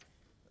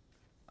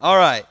All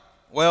right.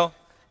 Well,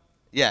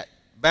 yeah,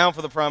 bound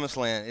for the promised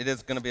land. It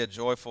is going to be a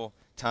joyful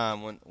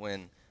time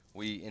when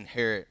we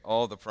inherit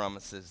all the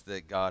promises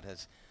that God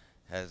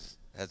has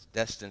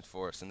destined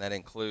for us, and that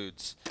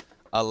includes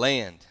a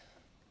land,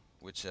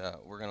 which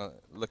we're going to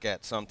look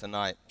at some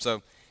tonight.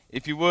 So,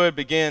 if you would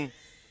begin,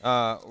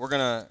 we're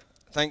going to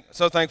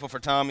so thankful for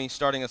Tommy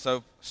starting us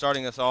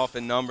off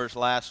in Numbers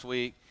last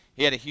week.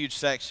 He had a huge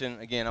section.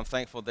 Again, I'm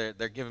thankful they're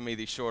giving me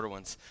these shorter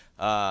ones.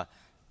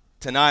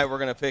 Tonight we're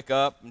going to pick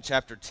up in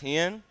chapter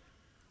 10,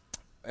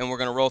 and we're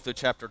going to roll through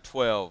chapter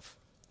 12.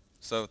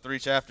 So 3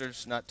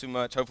 chapters, not too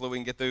much. Hopefully we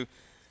can get through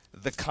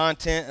the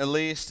content at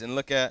least and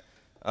look at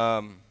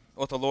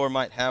what the Lord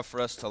might have for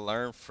us to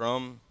learn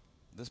from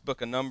this book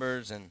of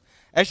Numbers. And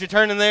as you're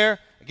turning there,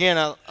 again,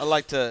 I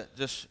like to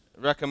just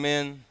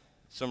recommend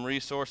some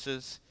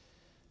resources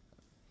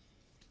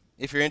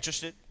if you're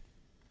interested.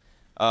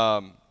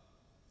 The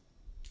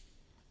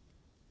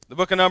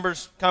book of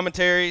Numbers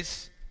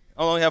commentaries,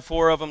 I only have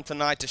 4 of them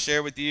tonight to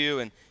share with you,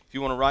 and if you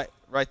want to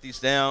write these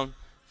down,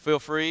 feel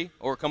free,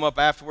 or come up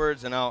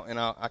afterwards, and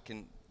I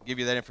can give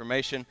you that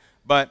information.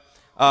 But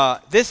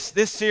this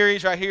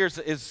series right here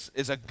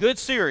is a good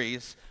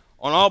series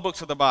on all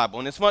books of the Bible,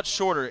 and it's much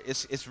shorter.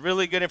 It's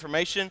really good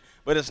information,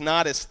 but it's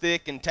not as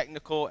thick and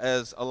technical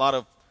as a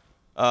lot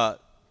of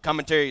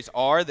commentaries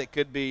are that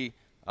could be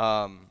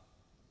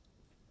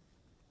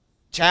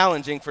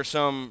challenging for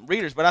some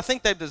readers. But I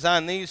think they've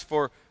designed these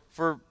for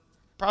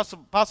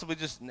possibly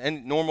just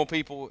normal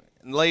people,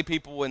 lay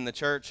people in the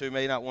church who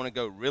may not want to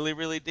go really,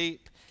 really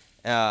deep,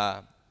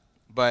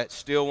 but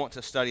still want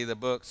to study the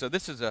book. So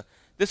this is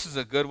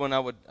a good one. I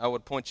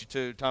would point you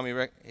to.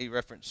 Tommy he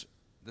referenced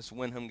this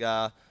Wyndham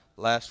guy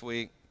last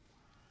week.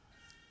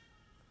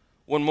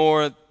 One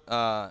more,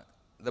 the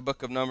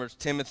book of Numbers,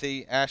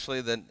 Timothy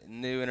Ashley, the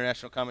New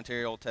International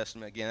Commentary, Old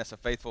Testament. Again, that's a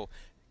faithful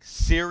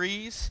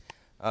series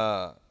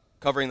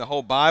covering the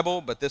whole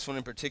Bible, but this one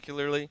in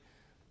particularly.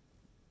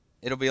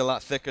 It'll be a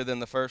lot thicker than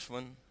the first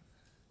one.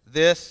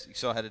 You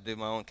saw I had to do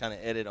my own kind of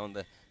edit on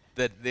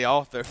the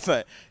author.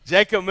 But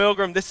Jacob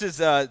Milgrom, this is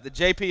the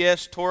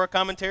JPS Torah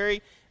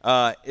commentary.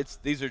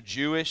 These are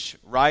Jewish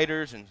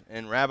writers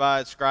and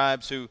rabbis,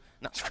 scribes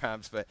not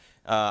scribes, but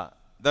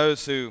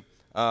those who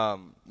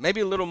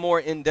maybe a little more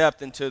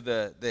in-depth into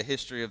the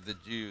history of the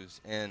Jews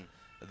and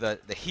the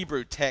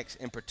Hebrew text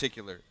in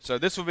particular. So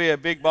this will be a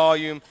big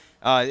volume.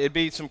 It'd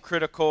be some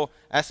critical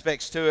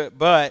aspects to it,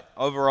 but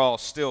overall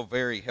still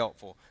very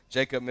helpful.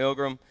 Jacob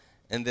Milgrom.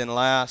 And then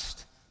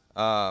last,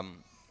 the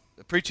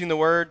Preaching the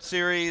Word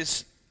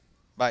series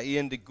by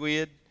Ian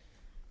DeGuid,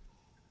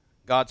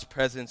 God's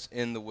Presence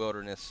in the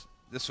Wilderness.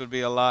 This would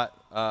be a lot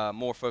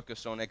more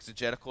focused on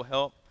exegetical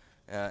help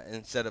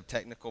instead of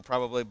technical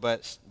probably,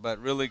 but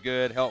really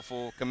good,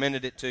 helpful,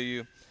 commended it to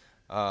you.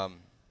 The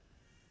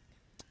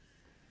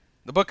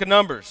book of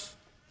Numbers.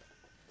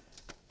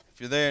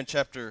 If you're there in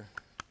chapter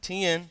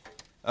 10,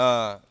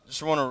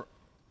 just want to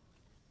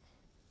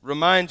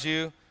remind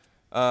you,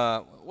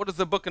 what is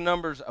the book of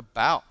Numbers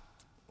about?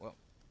 Well,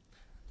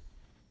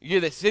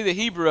 you see the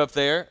Hebrew up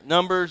there,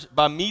 Numbers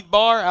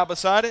Bamidbar out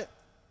beside it.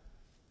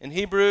 In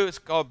Hebrew, it's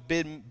called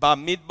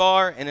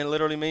Bamidbar, and it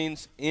literally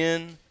means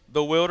in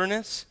the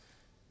wilderness.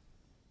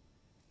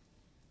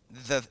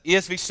 The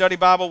ESV Study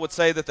Bible would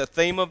say that the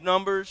theme of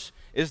Numbers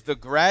is the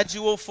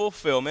gradual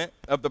fulfillment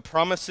of the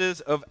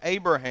promises of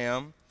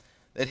Abraham,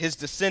 that his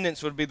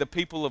descendants would be the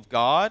people of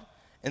God,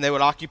 and they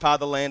would occupy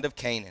the land of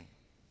Canaan.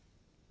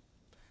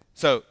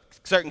 So,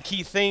 certain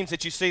key themes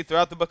that you see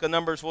throughout the book of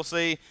Numbers we'll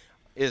see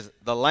is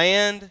the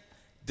land,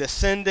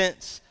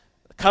 descendants,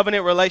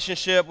 covenant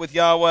relationship with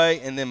Yahweh,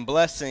 and then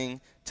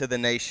blessing to the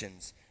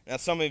nations. Now,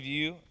 some of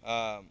you,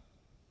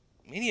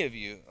 many of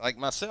you, like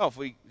myself,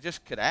 we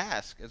just could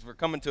ask as we're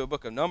coming to a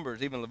book of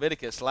Numbers, even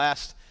Leviticus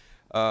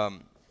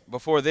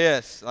before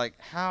this, like,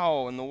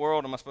 how in the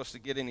world am I supposed to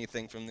get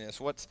anything from this?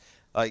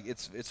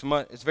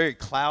 It's very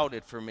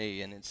clouded for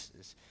me, and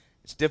it's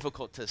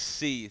difficult to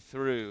see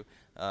through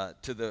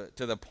to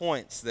the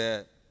points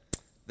that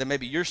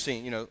maybe you're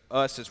seeing,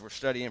 us as we're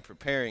studying and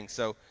preparing.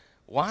 So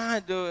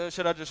why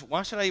should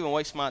I even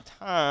waste my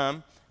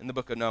time in the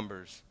book of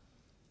Numbers?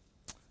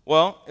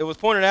 Well, it was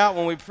pointed out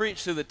when we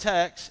preached through the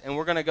text, and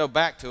we're going to go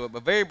back to it,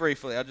 but very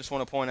briefly, I just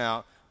want to point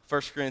out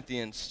 1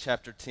 Corinthians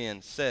chapter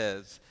 10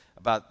 says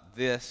about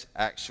this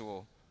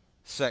actual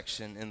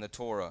section in the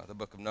Torah, the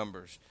book of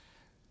Numbers.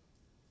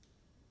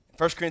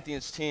 1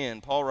 Corinthians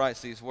 10, Paul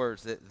writes these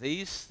words, that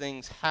these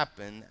things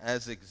happen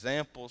as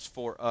examples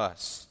for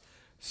us,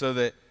 so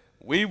that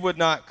we would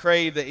not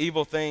crave the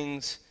evil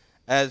things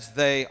as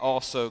they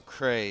also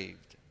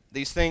craved.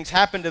 These things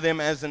happened to them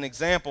as an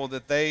example,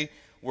 that they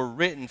were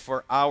written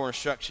for our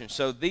instruction.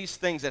 So these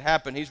things that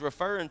happened, he's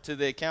referring to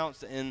the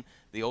accounts in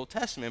the Old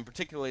Testament,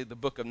 particularly the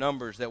book of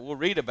Numbers that we'll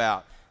read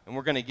about and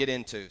we're going to get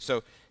into.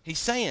 So he's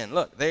saying,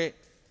 look,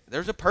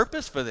 there's a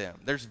purpose for them.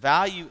 There's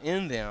value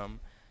in them,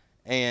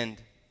 and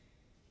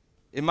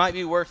it might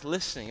be worth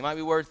listening. It might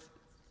be worth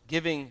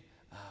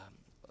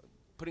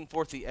putting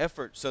forth the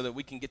effort so that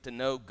we can get to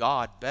know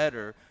God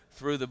better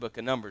through the book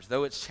of Numbers.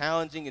 Though it's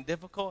challenging and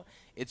difficult,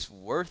 it's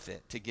worth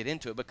it to get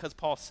into it because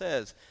Paul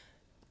says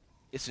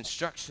it's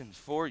instructions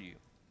for you.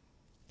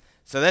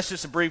 So that's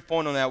just a brief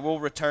point on that. We'll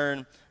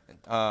return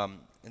and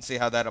see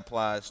how that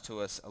applies to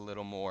us a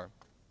little more.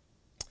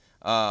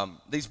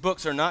 These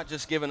books are not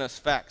just giving us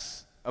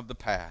facts of the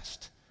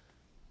past,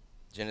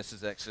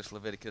 Genesis, Exodus,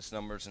 Leviticus,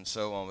 Numbers, and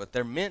so on, but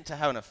they're meant to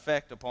have an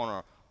effect upon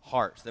our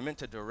hearts. They're meant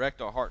to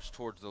direct our hearts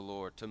towards the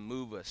Lord, to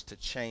move us, to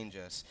change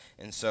us.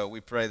 And so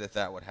we pray that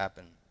that would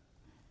happen.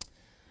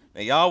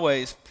 Now,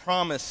 Yahweh's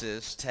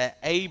promises to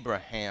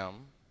Abraham,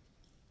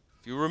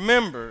 if you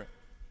remember,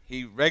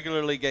 he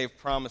regularly gave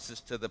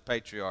promises to the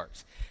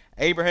patriarchs.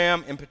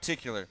 Abraham in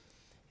particular,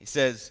 he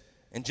says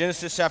in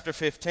Genesis chapter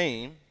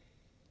 15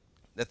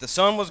 that the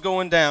sun was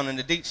going down and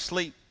a deep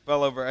sleep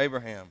fell over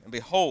Abraham. And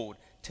behold,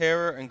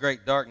 terror and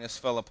great darkness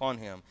fell upon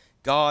him.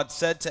 God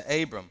said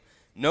to Abram,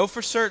 know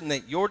for certain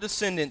that your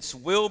descendants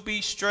will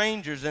be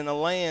strangers in a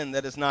land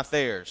that is not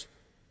theirs.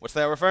 What's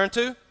that referring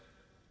to?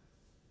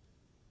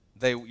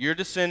 Your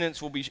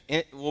descendants will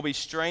be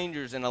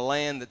strangers in a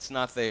land that's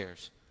not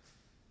theirs.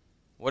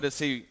 What is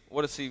he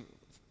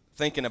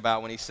thinking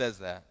about when he says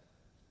that?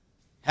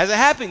 Hasn't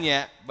happened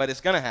yet, but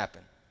it's going to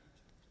happen.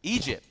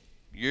 Egypt.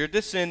 Your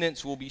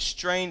descendants will be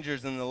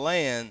strangers in the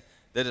land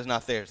that is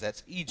not theirs.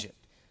 That's Egypt,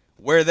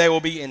 where they will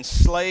be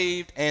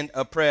enslaved and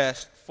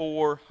oppressed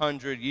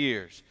 400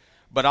 years.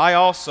 But I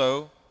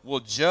also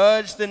will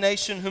judge the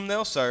nation whom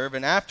they'll serve,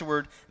 and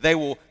afterward they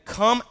will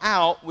come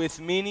out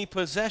with many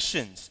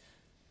possessions.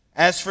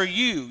 As for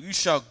you, you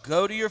shall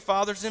go to your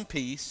fathers in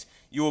peace.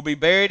 You will be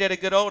buried at a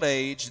good old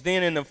age.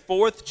 Then in the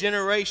fourth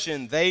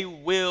generation they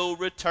will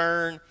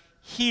return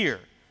here.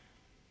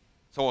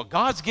 So while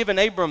God's given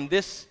Abram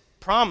this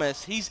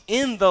promise, he's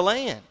in the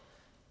land.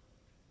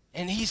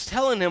 And he's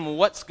telling him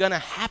what's going to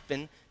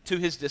happen to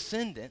his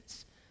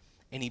descendants.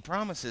 And he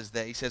promises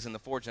that, he says in the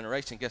fourth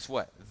generation, guess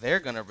what? They're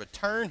going to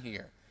return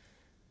here.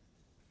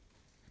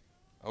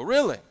 Oh,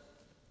 really?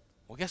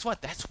 Well, guess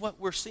what? That's what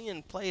we're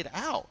seeing played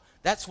out.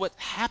 That's what's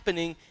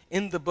happening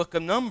in the book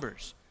of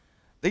Numbers.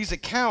 These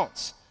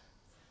accounts,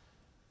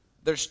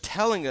 they're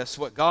telling us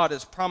what God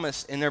has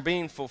promised, and they're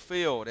being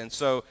fulfilled. And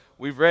so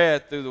we've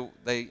read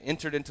they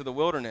entered into the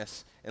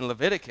wilderness in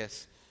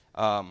Leviticus,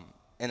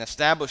 and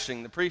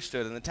establishing the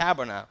priesthood and the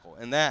tabernacle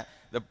and the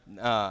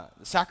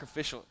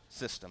sacrificial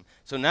system.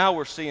 So now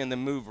we're seeing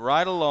them move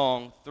right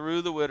along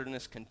through the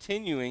wilderness,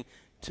 continuing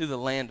to the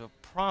land of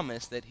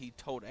promise that he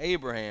told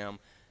Abraham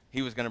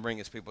he was going to bring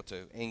his people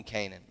to in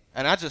Canaan.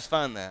 And I just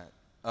find that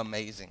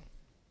amazing.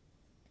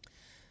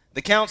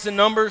 The counts in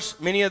Numbers,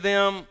 many of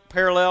them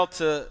parallel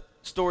to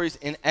stories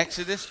in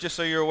Exodus, just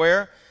so you're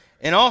aware.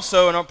 And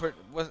also,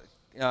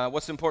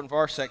 what's important for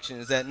our section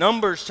is that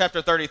Numbers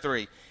chapter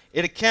 33,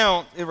 it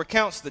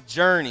recounts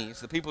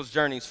the people's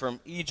journeys from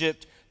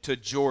Egypt to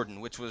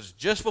Jordan, which was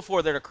just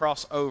before they're to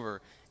cross over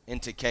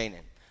into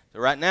Canaan. So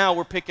right now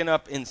we're picking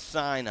up in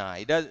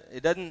Sinai.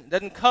 It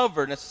doesn't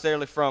cover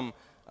necessarily from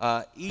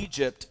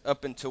Egypt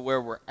up into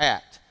where we're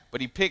at, but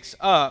he picks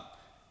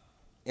up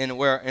in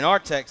our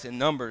text in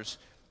Numbers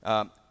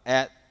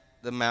at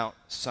the Mount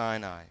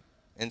Sinai.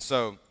 And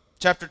so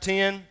chapter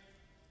 10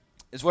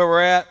 is where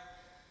we're at.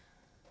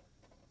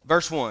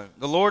 Verse 1,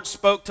 the Lord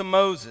spoke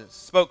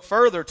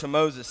further to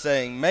Moses,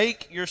 saying, we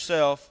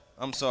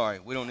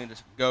don't need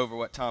to go over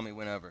what Tommy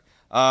went over.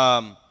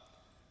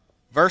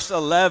 Verse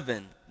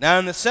 11, now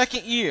in the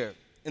second year,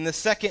 in the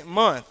second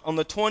month, on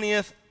the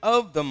 20th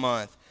of the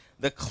month,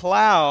 the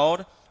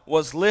cloud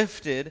was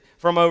lifted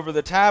from over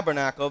the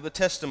tabernacle of the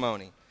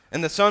testimony.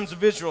 And the sons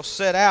of Israel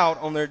set out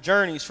on their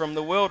journeys from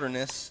the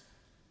wilderness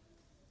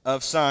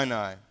of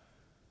Sinai.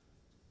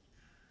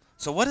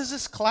 So what is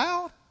this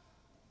cloud?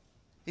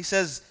 He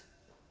says,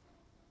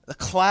 the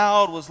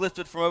cloud was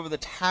lifted from over the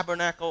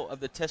tabernacle of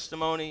the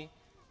testimony.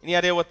 Any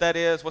idea what that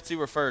is? What's he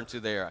referring to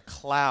there? A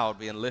cloud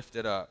being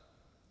lifted up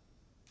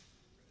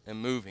and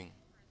moving.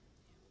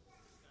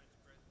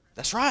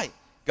 That's right.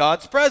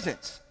 God's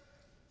presence.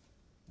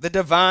 The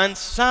divine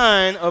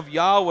sign of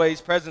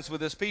Yahweh's presence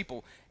with his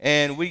people.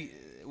 And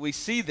we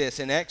see this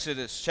in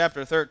Exodus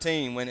chapter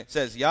 13 when it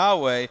says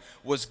Yahweh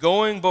was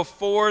going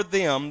before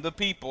them, the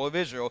people of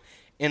Israel,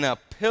 in a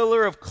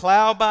pillar of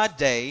cloud by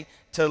day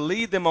to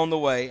lead them on the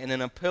way, and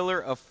in a pillar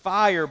of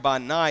fire by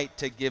night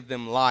to give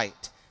them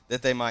light,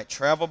 that they might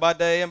travel by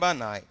day and by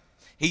night.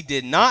 He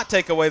did not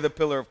take away the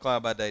pillar of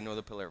cloud by day, nor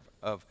the pillar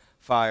of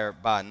fire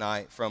by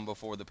night from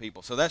before the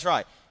people. So that's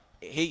right.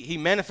 He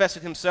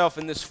manifested himself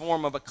in this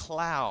form of a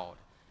cloud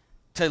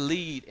to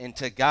lead and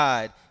to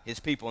guide his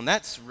people. And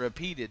that's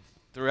repeated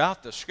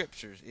throughout the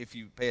scriptures if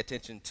you pay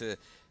attention to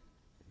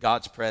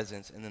God's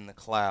presence and then the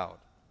cloud.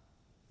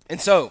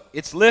 And so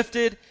it's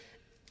lifted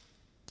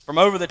from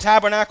over the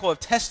tabernacle of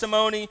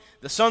testimony.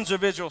 The sons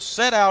of Israel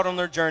set out on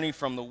their journey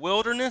from the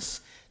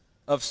wilderness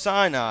of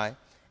Sinai,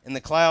 and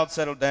the cloud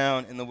settled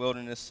down in the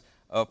wilderness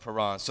of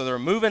Paran. So they're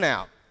moving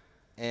out.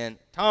 And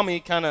Tommy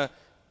kind of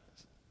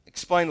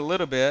explained a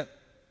little bit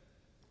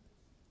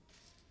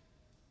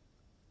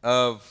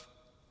of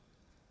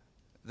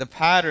the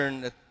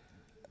pattern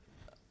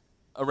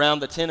around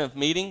the tent of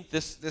meeting.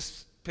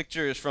 This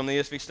picture is from the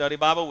ESV Study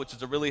Bible, which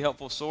is a really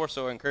helpful source,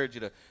 so I encourage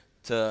you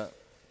to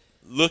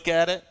look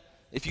at it.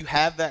 If you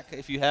have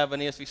an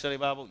ESV Study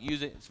Bible,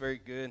 use it. It's very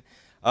good.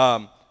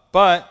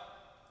 But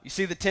you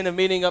see the tent of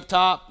meeting up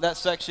top, that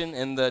section,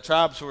 and the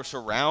tribes were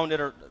surrounded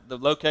or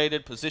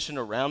located, positioned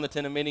around the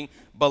tent of meeting.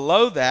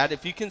 Below that,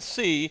 if you can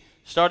see,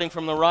 starting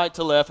from the right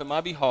to left, it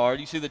might be hard.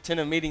 You see the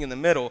tent of meeting in the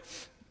middle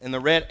and the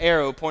red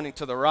arrow pointing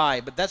to the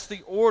right. But that's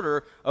the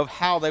order of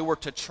how they were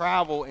to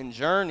travel and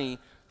journey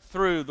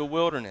through the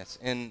wilderness.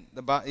 And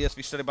the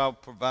ESV Study Bible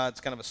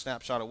provides kind of a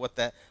snapshot of what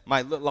that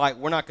might look like.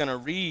 We're not going to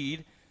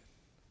read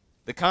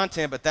the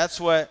content, but that's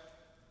what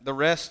the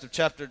rest of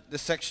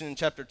this section in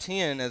chapter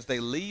 10, as they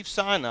leave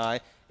Sinai,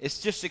 it's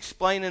just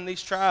explaining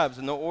these tribes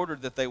in the order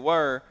that they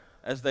were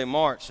as they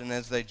marched and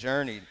as they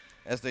journeyed,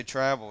 as they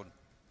traveled.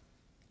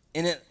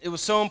 And it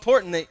was so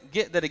important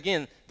that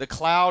again, the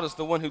cloud is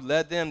the one who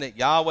led them, that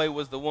Yahweh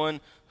was the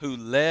one who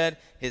led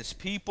his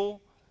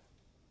people.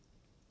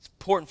 It's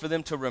important for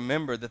them to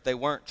remember that they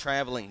weren't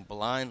traveling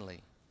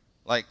blindly,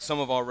 like some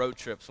of our road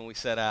trips when we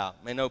set out.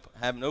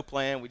 Have no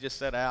plan, we just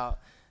set out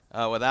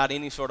without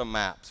any sort of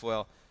maps.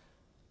 Well,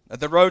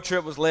 the road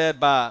trip was led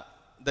by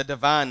the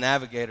divine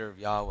navigator of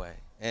Yahweh,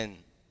 and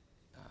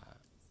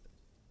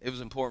it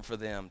was important for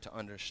them to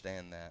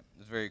understand that. It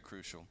was very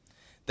crucial.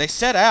 They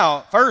set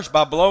out first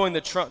by blowing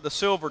the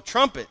silver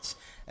trumpets,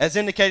 as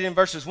indicated in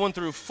verses 1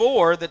 through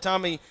 4 that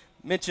Tommy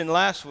mentioned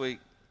last week.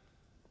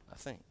 I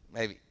think,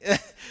 maybe.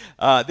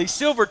 These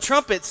silver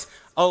trumpets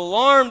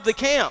alarmed the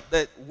camp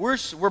that we're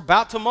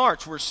about to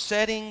march. We're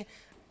setting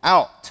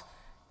out.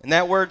 And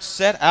that word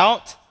set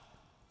out,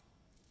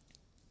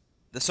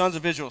 the sons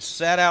of Israel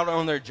set out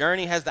on their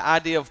journey, has the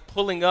idea of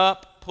pulling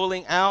up,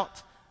 pulling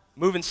out,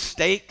 moving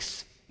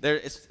stakes.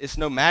 It's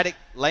nomadic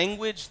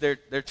language.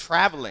 They're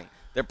traveling.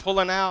 They're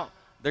pulling out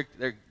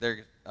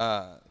their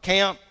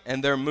camp,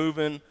 and they're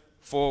moving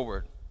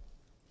forward.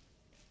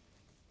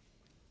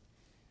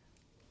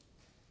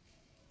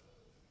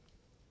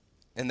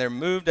 And they're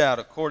moved out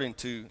according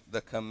to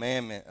the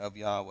commandment of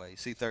Yahweh.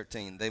 See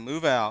 13. They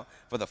move out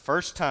for the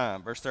first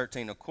time, verse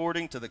 13,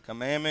 according to the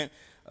commandment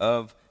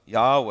of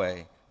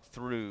Yahweh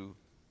through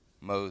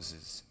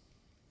Moses.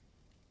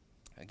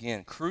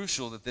 Again,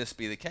 crucial that this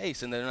be the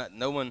case, and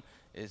no one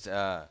is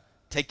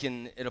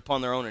taking it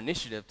upon their own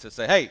initiative to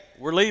say, hey,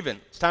 we're leaving.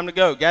 It's time to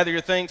go. Gather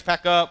your things,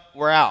 pack up,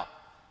 we're out.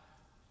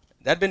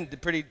 That'd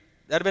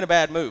have been a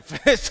bad move.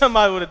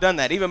 Somebody would have done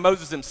that, even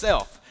Moses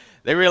himself.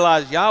 They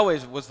realized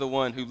Yahweh was the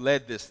one who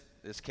led this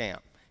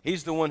camp.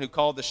 He's the one who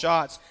called the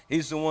shots.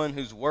 He's the one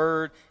whose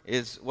word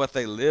is what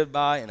they lived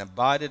by and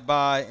abided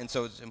by. And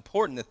so it's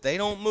important that they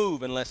don't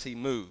move unless he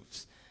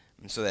moves.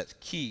 And so that's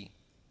key.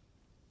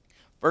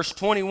 Verse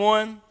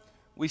 21,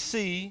 we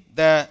see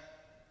that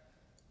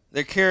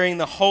they're carrying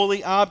the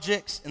holy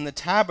objects, and the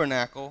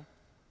tabernacle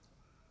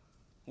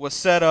was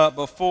set up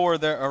before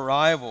their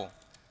arrival.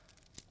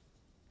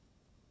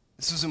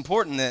 This is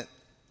important, that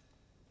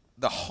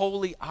the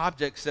holy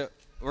objects that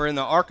were in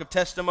the Ark of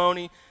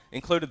Testimony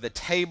included the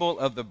table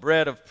of the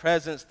bread of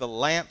presence, the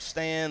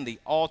lampstand, the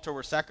altar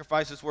where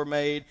sacrifices were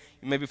made.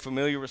 You may be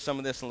familiar with some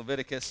of this in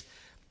Leviticus.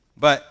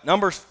 But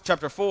Numbers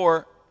chapter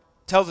 4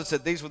 tells us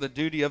that these were the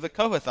duty of the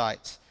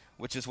Kohathites,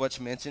 which is what's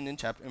mentioned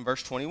in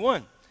verse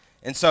 21.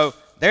 And so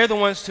they're the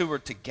ones who were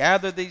to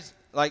gather these,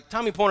 like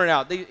Tommy pointed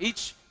out,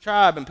 each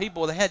tribe and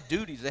people, they had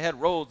duties, they had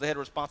roles, they had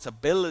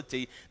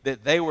responsibility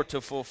that they were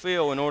to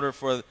fulfill in order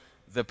for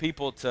the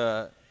people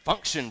to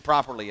function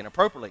properly and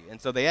appropriately. And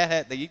so they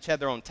each had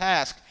their own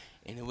task,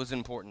 and it was an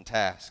important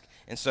task.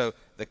 And so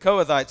the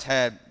Kohathites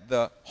had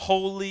the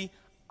holy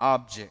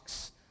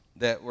objects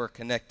that were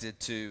connected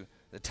to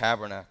the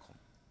tabernacle.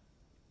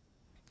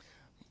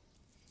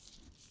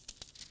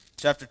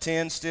 Chapter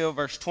 10, still,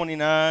 verse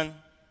 29.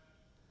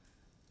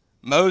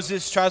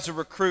 Moses tries to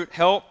recruit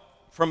help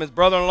from his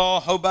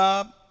brother-in-law,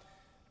 Hobab,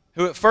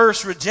 who at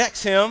first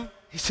rejects him.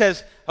 He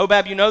says,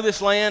 Hobab, you know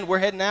this land. We're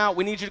heading out.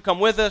 We need you to come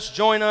with us,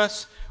 join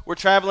us. We're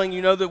traveling.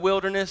 You know the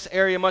wilderness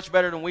area much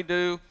better than we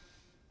do.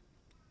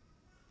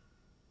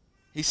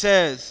 He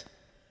says,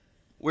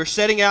 we're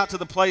setting out to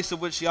the place of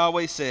which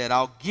Yahweh said,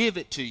 I'll give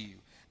it to you.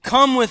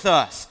 Come with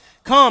us.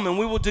 Come, and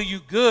we will do you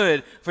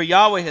good, for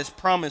Yahweh has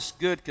promised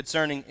good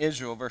concerning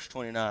Israel, verse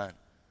 29. And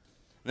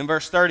then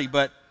verse 30,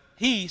 but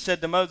he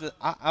said to Moses,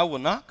 I will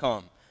not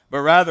come, but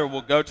rather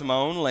will go to my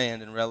own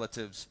land and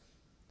relatives.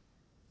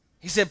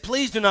 He said,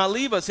 please do not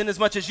leave us,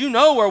 inasmuch as you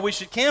know where we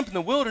should camp in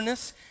the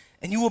wilderness,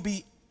 and you will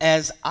be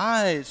as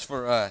eyes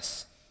for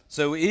us.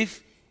 So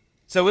it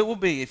will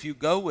be, if you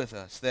go with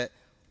us, that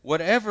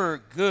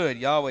whatever good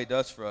Yahweh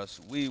does for us,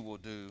 we will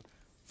do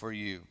for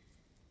you.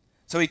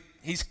 So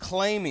he's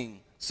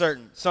claiming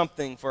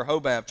something for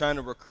Hobab, trying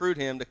to recruit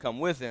him to come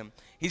with him.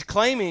 He's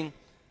claiming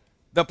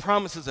the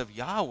promises of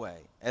Yahweh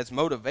as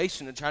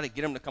motivation to try to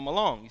get him to come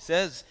along. He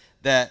says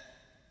that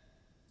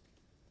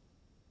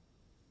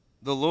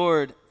the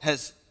Lord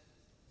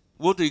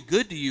will do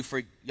good to you,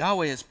 for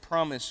Yahweh has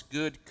promised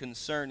good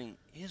concerning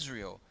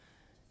Israel.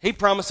 He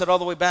promised it all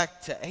the way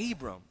back to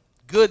Abram,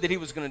 good that he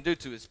was going to do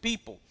to his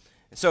people.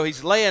 And so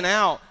he's laying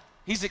out,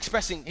 he's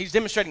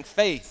demonstrating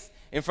faith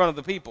in front of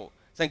the people,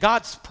 saying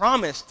God's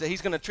promised that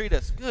he's going to treat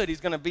us good.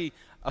 He's going to be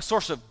a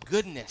source of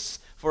goodness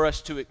for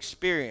us to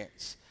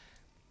experience.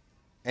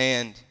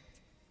 And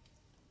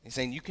he's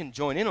saying you can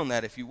join in on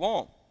that if you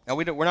want. Now,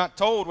 we're not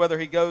told whether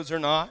he goes or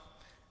not.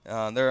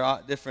 There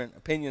are different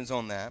opinions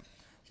on that.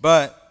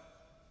 But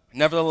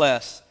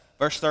nevertheless,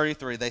 verse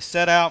 33, they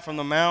set out from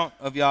the mount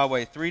of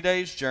Yahweh 3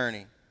 days'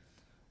 journey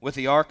with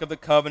the ark of the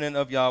covenant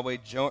of Yahweh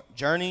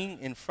journeying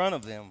in front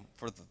of them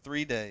for the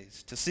 3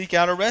 days to seek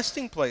out a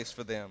resting place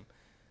for them.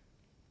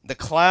 The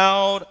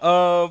cloud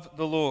of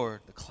the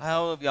Lord, the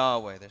cloud of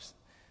Yahweh,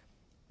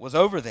 was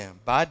over them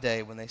by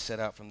day when they set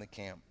out from the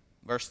camp.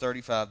 Verse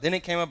 35, then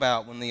it came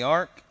about when the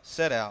ark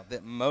set out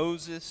that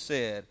Moses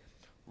said,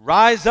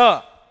 rise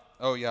up,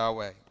 O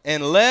Yahweh,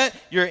 and let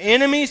your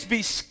enemies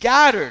be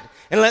scattered,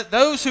 and let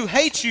those who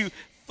hate you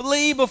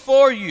flee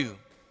before you.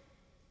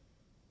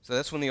 So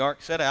that's when the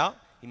ark set out.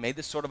 He made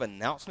this sort of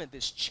announcement,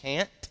 this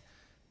chant.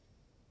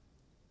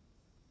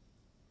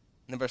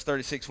 And then verse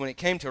 36, when it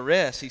came to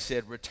rest, he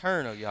said,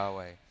 return, O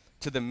Yahweh,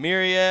 to the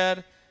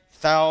myriad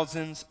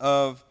thousands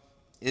of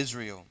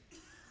Israel.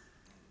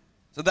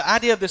 So the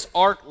idea of this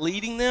ark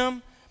leading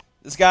them,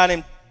 this guy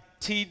named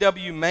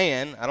T.W.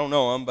 Mann, I don't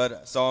know him, but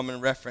I saw him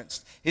in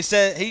reference.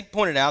 He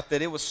pointed out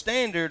that it was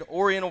standard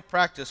Oriental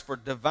practice for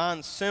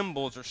divine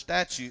symbols or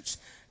statutes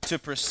to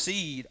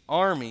precede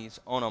armies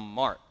on a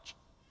march.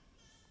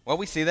 Well,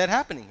 we see that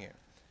happening here.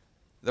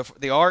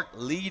 The ark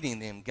leading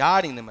them,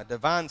 guiding them, a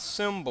divine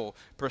symbol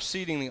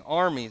preceding the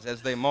armies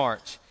as they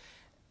march.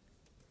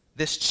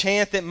 This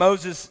chant that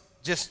Moses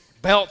just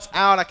belts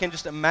out, I can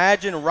just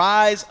imagine,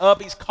 rise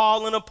up. He's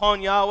calling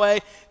upon Yahweh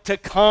to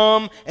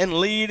come and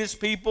lead his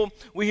people.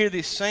 We hear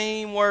these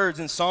same words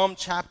in Psalm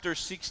chapter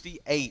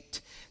 68.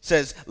 It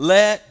says,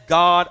 let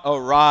God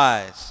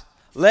arise.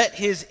 Let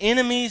his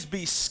enemies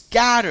be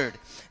scattered,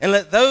 and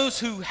let those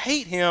who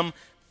hate him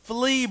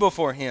flee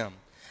before him.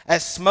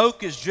 As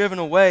smoke is driven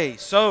away,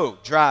 so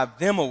drive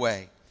them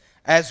away.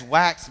 As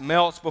wax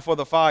melts before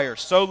the fire,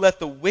 so let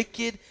the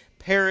wicked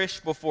perish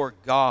before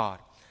God.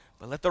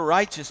 But let the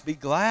righteous be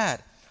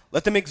glad.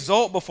 Let them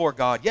exult before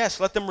God.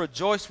 Yes, let them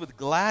rejoice with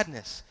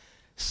gladness.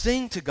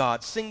 Sing to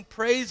God. Sing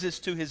praises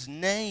to his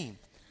name.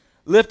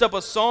 Lift up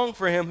a song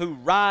for him who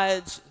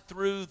rides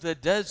through the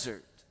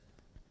desert.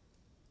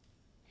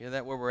 Hear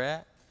that where we're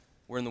at?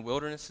 We're in the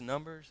wilderness in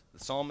Numbers.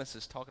 The psalmist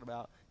is talking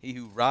about he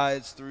who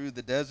rides through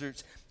the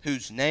deserts,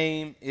 whose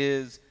name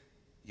is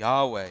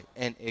Yahweh,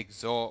 and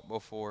exalt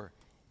before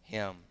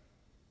him.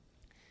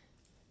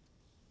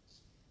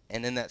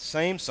 And in that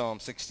same Psalm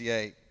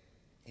 68,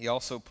 he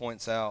also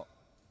points out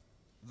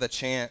the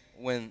chant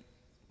when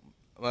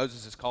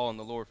Moses is calling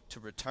the Lord to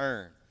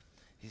return.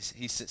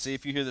 See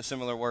if you hear the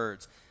similar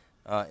words.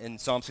 In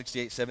Psalm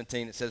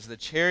 68:17, it says, the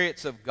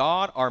chariots of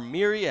God are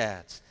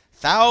myriads,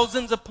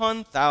 thousands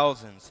upon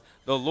thousands.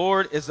 The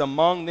Lord is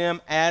among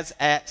them as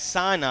at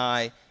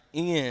Sinai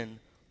in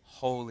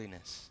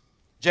holiness.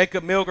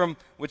 Jacob Milgram,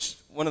 which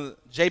one of the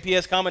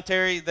JPS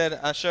commentary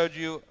that I showed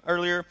you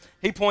earlier,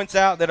 he points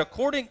out that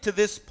according to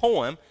this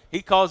poem,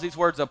 he calls these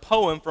words a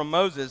poem from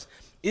Moses,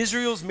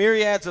 Israel's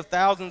myriads of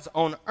thousands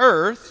on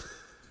earth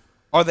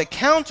are the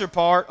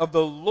counterpart of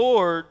the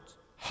Lord's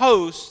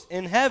hosts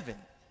in heaven.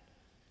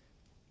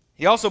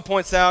 He also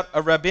points out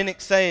a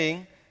rabbinic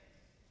saying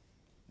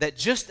that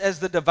just as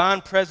the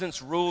divine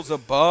presence rules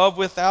above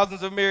with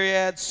thousands of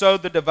myriads, so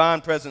the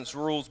divine presence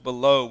rules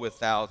below with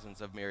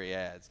thousands of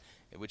myriads,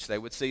 which they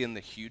would see in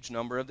the huge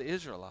number of the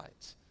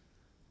Israelites.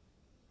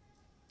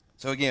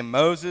 So again,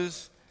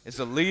 Moses is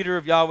the leader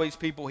of Yahweh's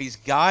people. He's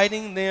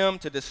guiding them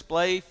to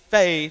display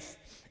faith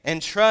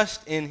and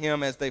trust in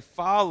him as they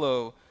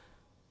follow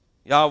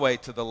Yahweh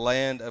to the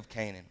land of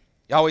Canaan.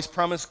 Yahweh's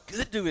promised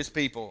good to his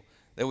people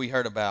that we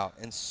heard about.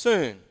 And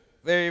soon,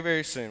 very,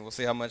 very soon, we'll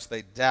see how much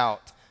they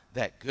doubt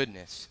that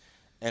goodness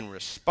and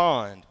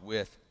respond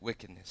with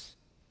wickedness.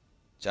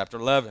 Chapter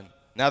 11.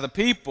 Now the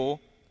people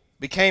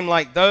became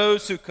like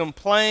those who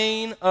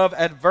complain of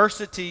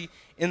adversity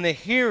in the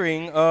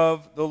hearing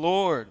of the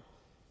Lord.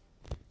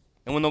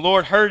 And when the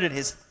Lord heard it,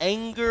 his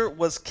anger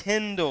was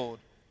kindled,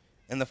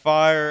 and the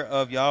fire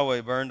of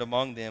Yahweh burned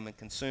among them and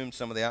consumed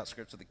some of the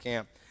outskirts of the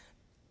camp.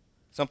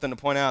 Something to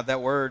point out,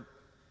 that word,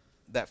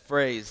 that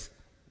phrase,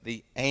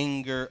 the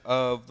anger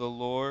of the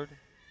Lord.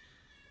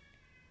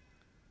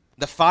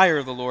 The fire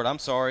of the Lord,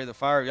 the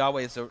fire of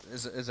Yahweh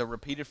is a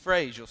repeated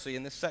phrase you'll see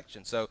in this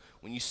section. So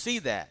when you see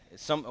that,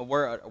 it's a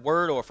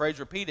word or a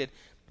phrase repeated,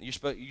 you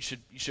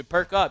should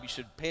perk up, you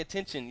should pay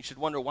attention, you should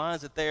wonder, why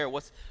is it there?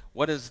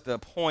 What is the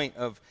point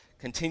of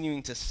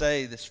continuing to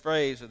say this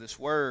phrase or this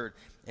word?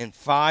 And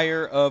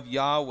fire of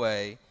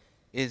Yahweh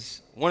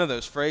is one of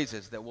those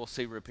phrases that we'll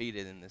see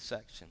repeated in this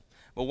section.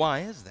 But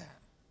why is that?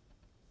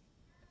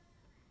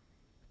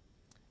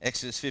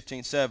 Exodus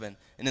 15:7,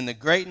 and in the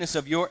greatness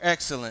of your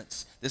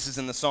excellence, this is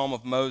in the Psalm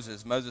of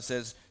Moses. Moses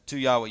says to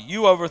Yahweh,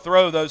 you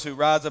overthrow those who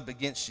rise up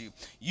against you.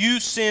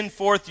 You send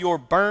forth your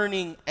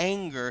burning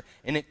anger,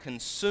 and it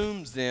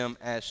consumes them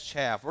as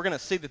chaff. We're going to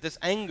see that this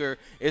anger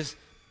is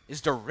is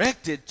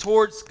directed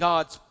towards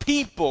God's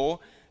people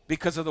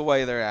because of the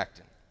way they're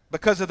acting,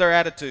 because of their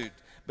attitude,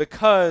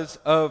 because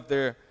of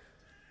their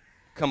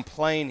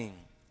complaining.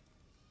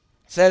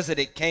 It says that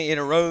it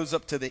arose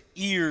up to the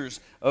ears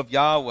of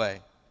Yahweh.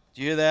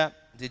 Did you hear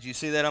that? Did you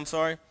see that? I'm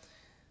sorry.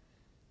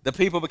 The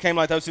people became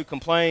like those who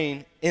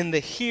complain in the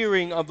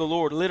hearing of the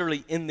Lord,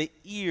 literally in the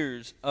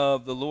ears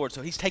of the Lord.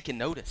 So he's taking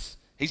notice.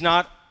 He's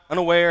not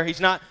unaware. He's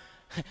not,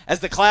 as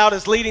the cloud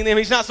is leading them,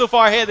 he's not so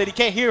far ahead that he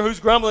can't hear who's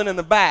grumbling in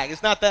the back.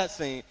 It's not that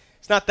scene.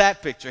 It's not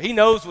that picture. He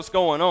knows what's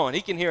going on.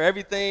 He can hear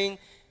everything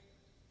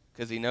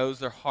because he knows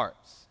their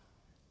hearts.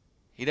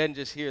 He doesn't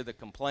just hear the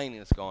complaining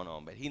that's going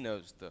on, but he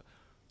knows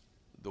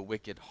the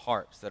wicked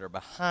hearts that are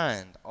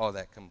behind all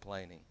that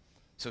complaining.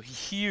 So he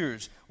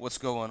hears what's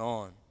going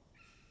on.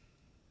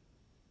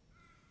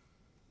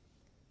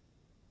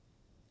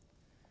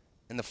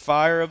 And the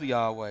fire of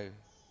Yahweh,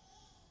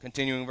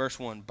 continuing verse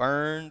 1,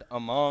 burned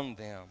among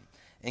them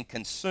and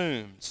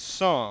consumed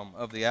some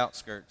of the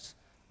outskirts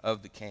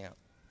of the camp.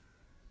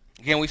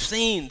 Again, we've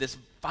seen this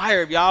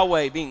fire of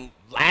Yahweh being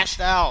lashed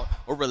out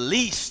or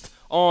released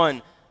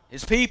on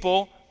his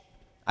people.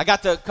 I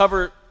got to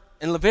cover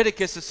in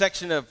Leviticus the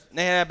section of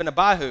Nadab and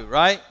Abihu,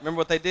 right? Remember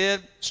what they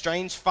did?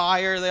 Strange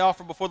fire they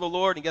offered before the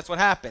Lord, and guess what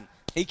happened?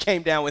 He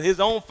came down with his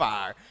own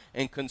fire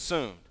and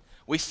consumed.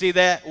 We'll see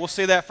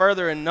that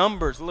further in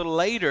Numbers a little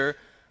later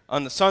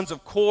on the sons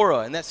of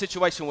Korah in that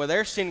situation where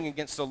they're sinning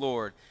against the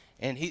Lord.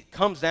 And he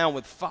comes down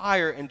with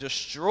fire and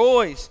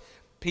destroys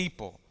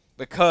people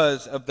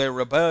because of their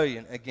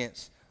rebellion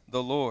against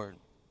the Lord.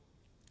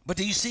 But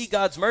do you see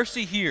God's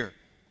mercy here?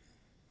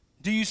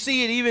 Do you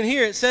see it even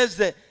here? It says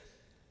that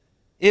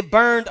it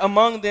burned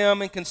among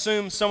them and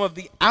consumed some of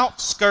the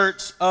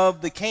outskirts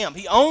of the camp.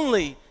 He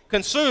only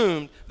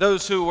consumed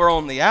those who were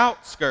on the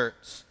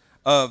outskirts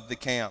of the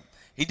camp.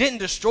 He didn't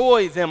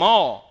destroy them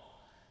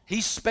all.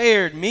 He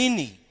spared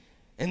many.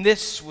 And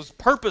this was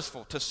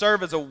purposeful to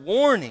serve as a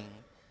warning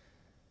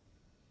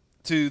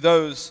to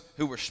those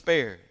who were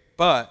spared,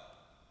 but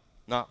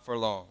not for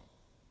long.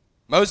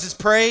 Moses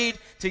prayed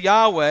to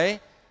Yahweh.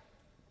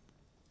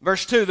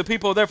 Verse 2, the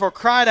people therefore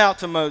cried out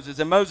to Moses,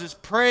 and Moses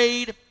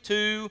prayed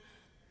to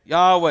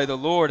Yahweh the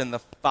Lord, and the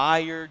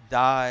fire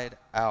died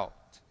out.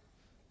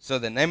 So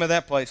the name of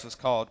that place was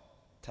called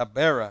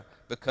Taberah,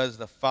 because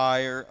the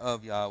fire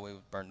of Yahweh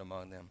was burned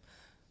among them.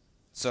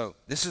 So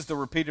this is the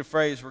repeated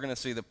phrase we're going to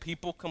see. The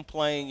people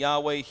complain,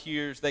 Yahweh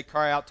hears, they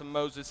cry out to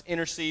Moses,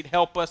 intercede,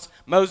 help us.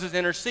 Moses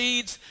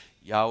intercedes,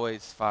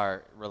 Yahweh's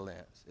fire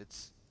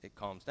relents. It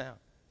calms down.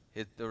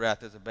 The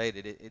wrath is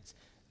abated. It's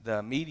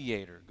the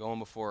mediator going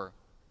before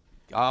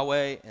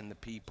Yahweh and the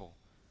people.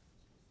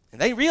 And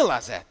they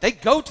realize that. They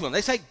go to him.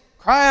 They say,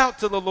 cry out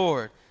to the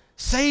Lord.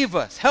 Save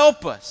us.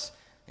 Help us.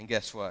 And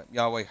guess what?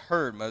 Yahweh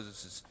heard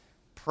Moses'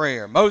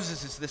 prayer.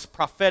 Moses is this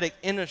prophetic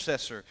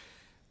intercessor.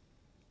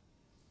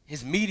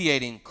 His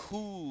mediating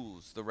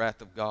cools the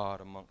wrath of God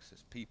amongst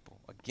his people,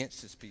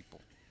 against his people.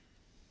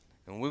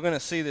 And we're going to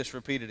see this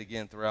repeated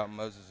again throughout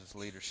Moses'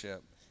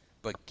 leadership.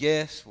 But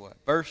guess what?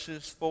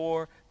 Verses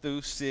 4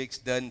 through 6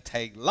 doesn't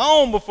take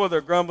long before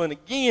they're grumbling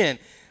again.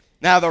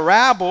 Now the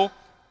rabble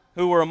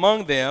who were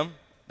among them,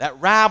 that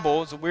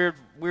rabble is a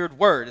weird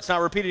word. It's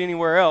not repeated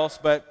anywhere else,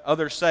 but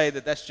others say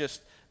that that's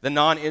just the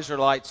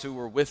non-Israelites who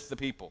were with the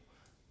people.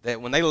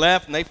 That when they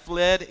left and they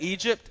fled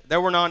Egypt,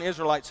 there were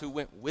non-Israelites who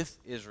went with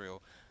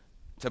Israel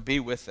to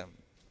be with them.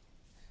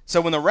 So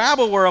when the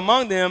rabble were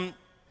among them,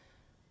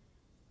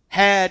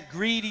 had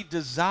greedy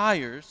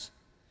desires,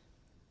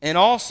 and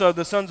also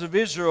the sons of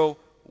Israel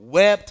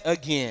wept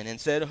again and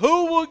said,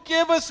 who will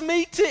give us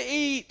meat to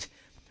eat?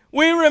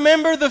 We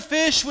remember the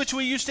fish which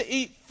we used to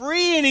eat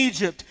free in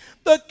Egypt,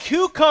 the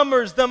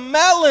cucumbers, the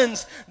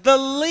melons, the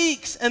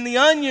leeks, and the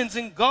onions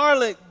and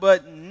garlic,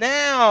 but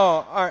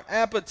now our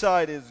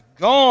appetite is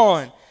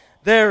gone.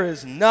 There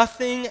is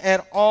nothing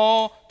at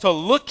all to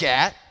look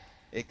at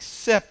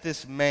except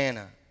this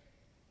manna.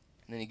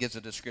 And then he gives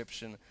a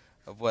description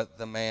of what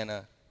the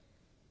manna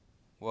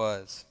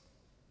was.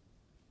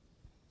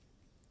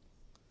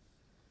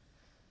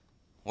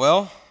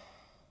 Well,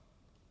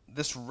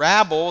 this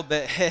rabble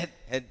that had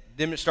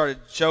started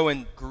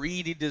showing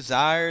greedy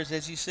desires,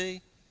 as you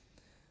see,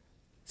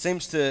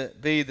 seems to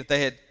be that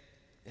they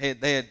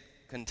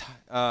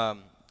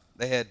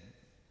had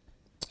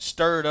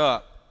stirred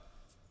up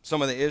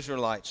some of the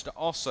Israelites to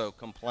also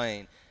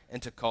complain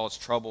and to cause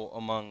trouble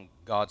among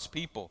God's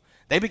people.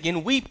 They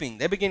begin weeping.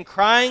 They begin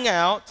crying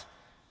out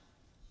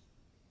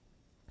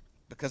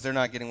because they're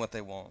not getting what they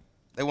want.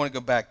 They want to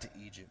go back to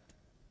Egypt.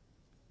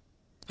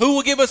 Who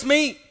will give us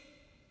meat?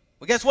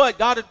 Well, guess what?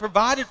 God had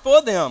provided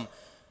for them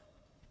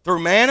through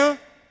manna,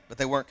 but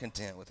they weren't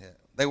content with it.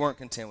 They weren't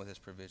content with his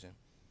provision.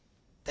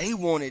 They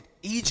wanted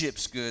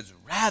Egypt's goods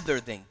rather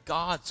than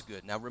God's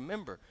good. Now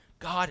remember,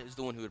 God is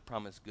the one who had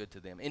promised good to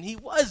them, and he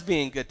was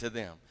being good to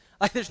them.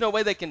 Like, there's no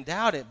way they can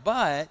doubt it,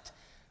 but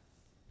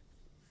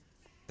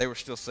they were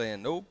still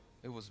saying, nope,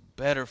 it was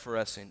better for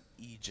us in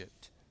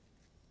Egypt,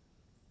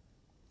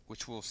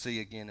 which we'll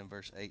see again in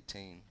verse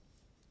 18.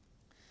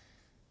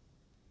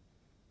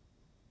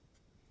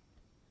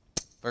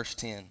 Verse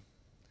 10.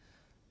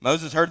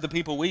 Moses heard the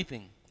people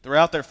weeping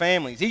throughout their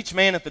families, each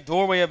man at the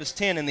doorway of his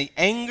tent, and the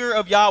anger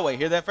of Yahweh,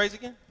 hear that phrase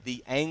again?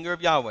 The anger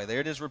of Yahweh, there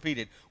it is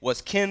repeated,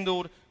 was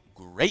kindled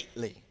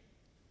greatly.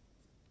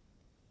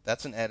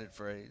 That's an added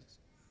phrase.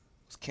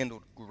 Was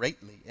kindled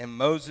greatly, and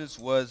Moses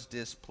was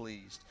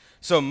displeased.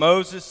 So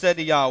Moses said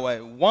to Yahweh,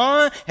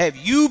 why have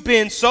you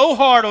been so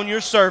hard on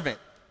your servant?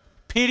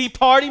 Pity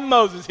party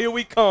Moses, here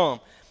we come.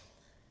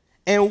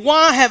 And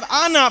why have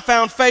I not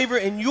found favor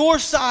in your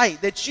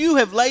sight that you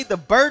have laid the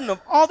burden of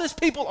all this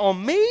people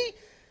on me?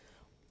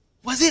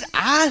 Was it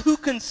I who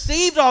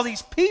conceived all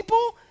these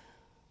people?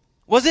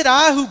 Was it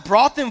I who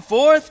brought them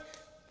forth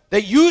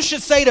that you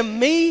should say to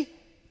me,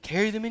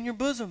 carry them in your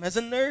bosom as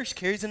a nurse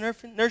carries a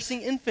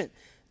nursing infant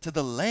to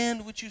the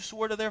land which you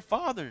swore to their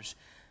fathers?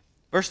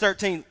 Verse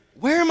 13,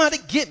 where am I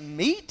to get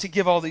meat to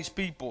give all these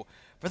people?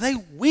 For they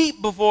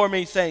weep before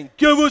me, saying,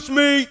 give us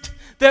meat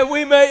that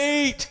we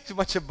may eat. It's a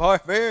bunch of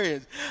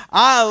barbarians.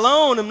 I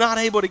alone am not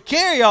able to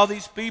carry all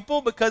these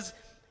people because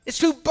it's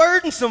too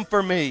burdensome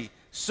for me.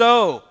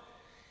 So,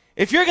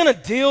 if you're going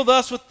to deal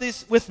thus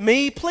with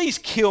me, please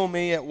kill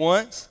me at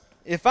once,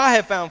 if I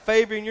have found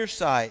favor in your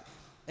sight,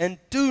 and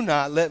do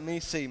not let me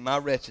see my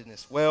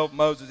wretchedness. Well,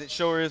 Moses, it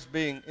sure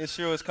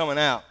is coming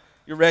out.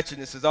 Your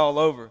wretchedness is all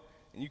over,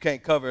 and you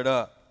can't cover it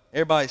up.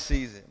 Everybody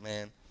sees it,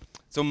 man.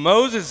 So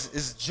Moses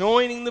is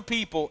joining the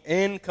people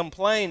in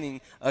complaining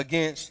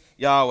against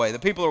Yahweh. The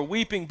people are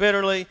weeping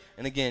bitterly,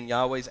 and again,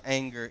 Yahweh's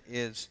anger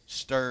is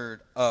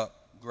stirred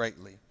up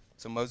greatly.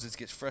 So Moses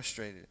gets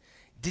frustrated.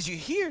 Did you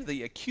hear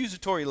the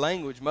accusatory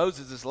language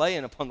Moses is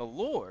laying upon the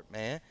Lord,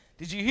 man?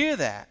 Did you hear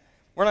that?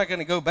 We're not going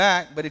to go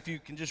back, but if you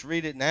can just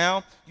read it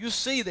now, you'll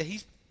see that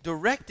he's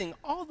directing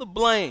all the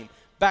blame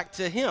back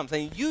to him,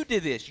 saying, you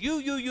did this,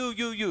 you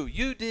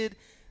did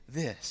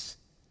this.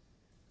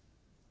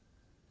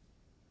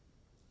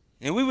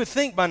 And we would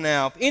think by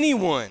now,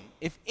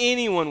 if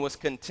anyone was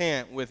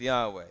content with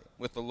Yahweh,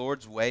 with the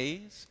Lord's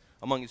ways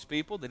among his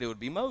people, that it would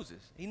be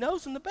Moses. He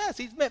knows them the best.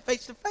 He's met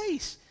face to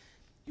face.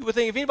 You would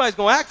think if anybody's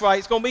going to act right,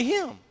 it's going to be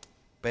him.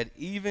 But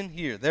even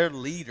here, their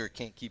leader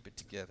can't keep it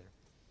together.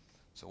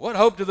 So what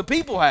hope do the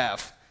people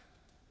have?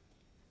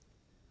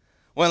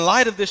 Well, in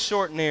light of this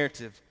short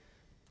narrative,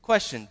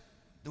 question,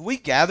 do we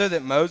gather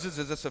that Moses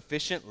is a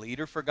sufficient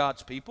leader for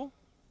God's people?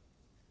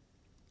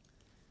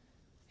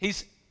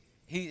 Is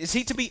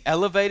he to be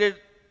elevated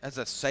as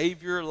a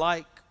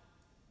savior-like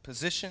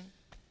position?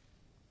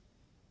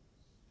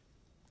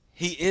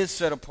 He is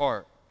set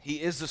apart.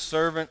 He is the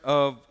servant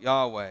of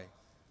Yahweh.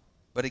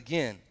 But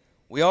again,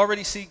 we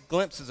already see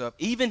glimpses of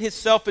even his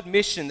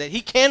self-admission that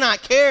he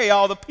cannot carry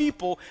all the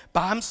people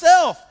by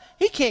himself.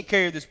 He can't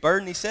carry this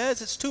burden, he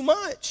says. It's too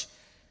much.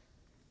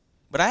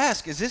 But I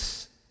ask, is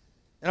this,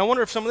 and I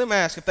wonder if some of them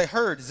ask, if they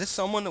heard, is this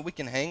someone that we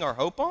can hang our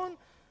hope on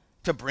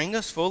to bring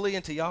us fully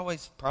into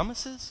Yahweh's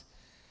promises?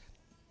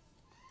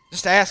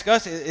 Just to ask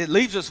us, it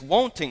leaves us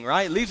wanting,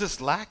 right? It leaves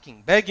us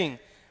lacking,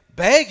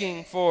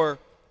 begging for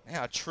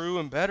a true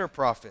and better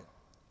prophet,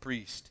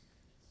 priest,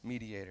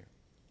 mediator.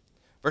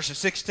 Verses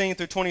 16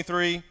 through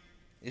 23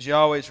 is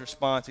Yahweh's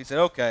response. He said,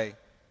 okay,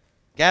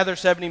 gather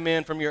 70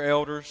 men from your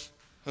elders,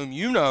 whom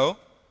you know.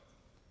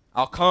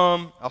 I'll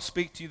come, I'll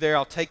speak to you there.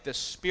 I'll take the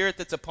spirit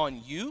that's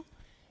upon you,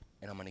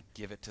 and I'm going to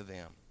give it to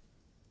them.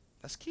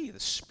 That's key. The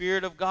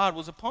Spirit of God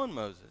was upon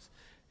Moses.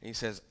 And he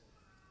says,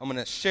 I'm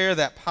going to share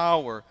that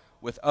power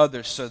with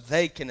others so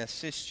they can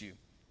assist you.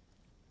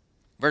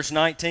 Verse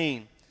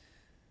 19.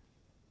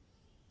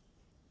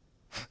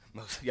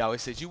 Yahweh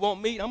says, you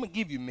want meat? I'm going to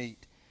give you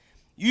meat.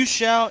 You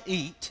shall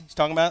eat. He's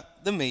talking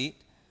about the meat.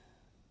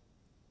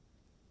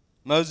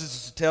 Moses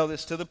is to tell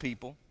this to the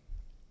people.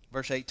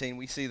 Verse 18,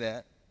 we see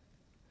that.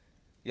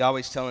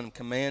 Yahweh's telling him,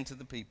 command to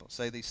the people,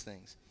 say these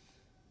things.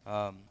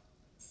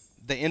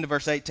 The end of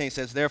verse 18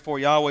 says, therefore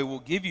Yahweh will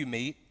give you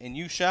meat, and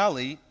you shall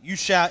eat. You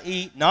shall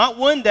eat not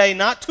 1 day,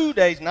 not 2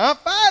 days,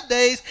 not 5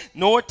 days,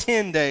 nor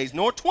 10 days,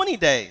 nor 20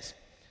 days.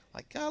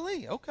 Like,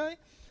 golly, okay.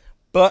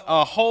 But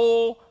a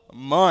whole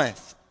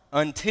month,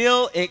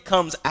 until it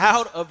comes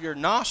out of your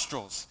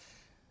nostrils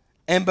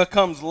and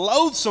becomes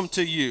loathsome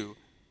to you.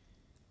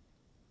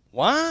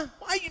 Why?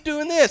 Why are you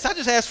doing this? I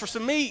just asked for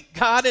some meat.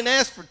 God, I didn't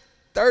ask for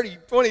 30,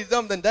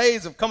 20-something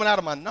days of coming out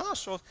of my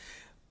nostrils.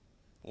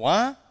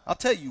 Why? I'll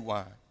tell you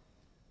why.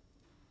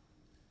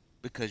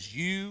 Because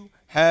you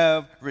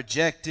have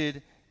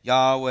rejected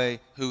Yahweh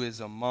who is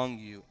among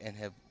you and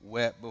have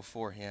wept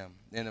before him.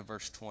 End of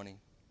verse 20.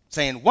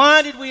 Saying,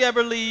 why did we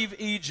ever leave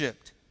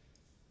Egypt?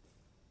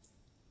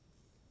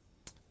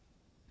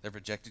 They've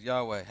rejected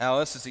Yahweh. How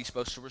else is he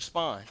supposed to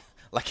respond?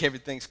 Like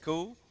everything's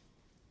cool?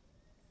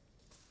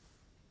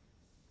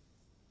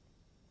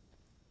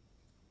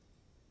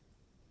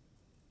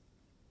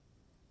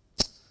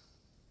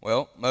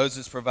 Well,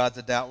 Moses provides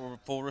a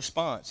doubtful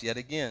response yet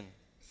again.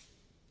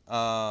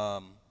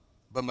 But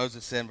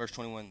Moses said in verse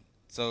 21,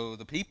 so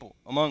the people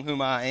among whom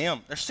I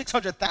am, there's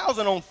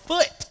 600,000 on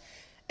foot.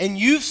 And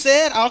you've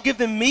said, I'll give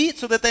them meat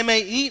so that they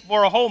may eat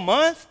for a whole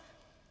month?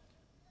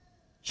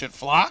 Should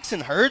flocks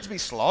and herds be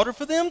slaughtered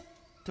for them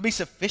to be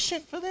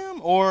sufficient for them?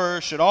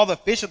 Or should all the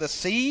fish of the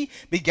sea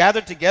be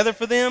gathered together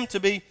for them to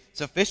be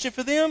sufficient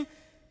for them?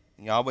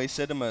 And Yahweh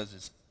said to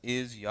Moses,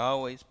 is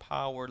Yahweh's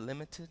power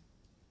limited?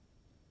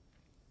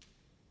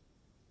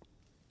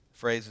 The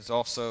phrase is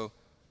also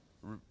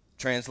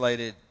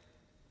translated,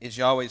 is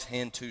Yahweh's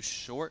hand too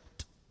short?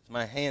 Is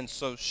my hand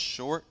so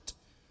short?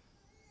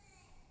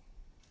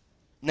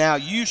 Now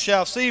you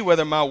shall see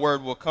whether my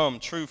word will come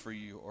true for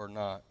you or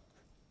not.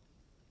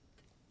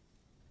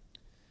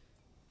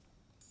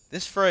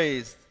 This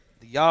phrase,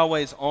 the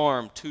Yahweh's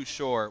arm too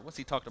short, what's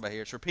he talking about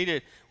here? It's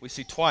repeated, we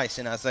see twice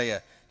in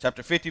Isaiah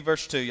chapter 50,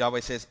 verse 2.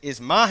 Yahweh says,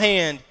 is my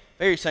hand,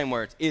 very same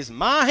words, is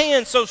my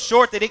hand so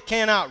short that it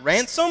cannot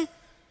ransom?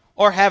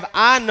 Or have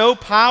I no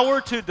power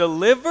to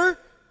deliver?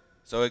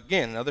 So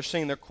again, another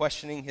scene, they're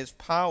questioning his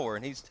power,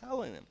 and he's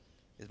telling them,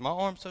 is my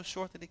arm so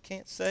short that it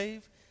can't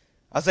save?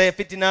 Isaiah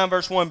 59,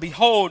 verse 1,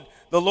 behold,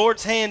 the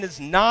Lord's hand is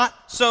not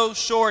so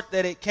short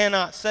that it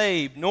cannot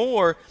save,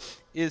 nor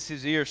is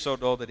his ear so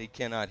dull that he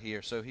cannot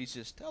hear. So he's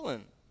just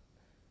telling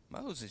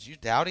Moses, you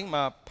doubting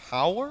my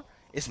power?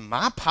 Is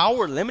my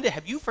power limited?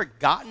 Have you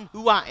forgotten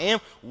who I am?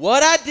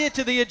 What I did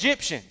to the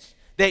Egyptians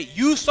that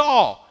you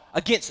saw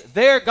against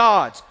their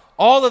gods,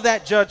 all of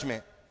that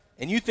judgment,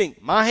 and you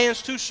think my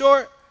hand's too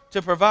short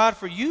to provide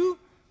for you?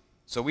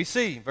 So we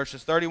see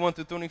verses 31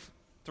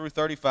 through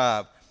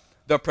 35,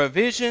 the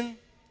provision,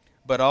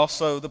 but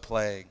also the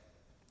plague.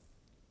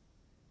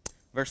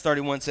 Verse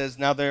 31 says,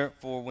 now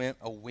therefore went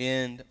a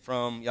wind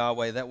from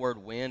Yahweh. That word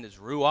wind is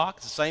ruach.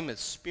 It's the same as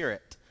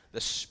spirit.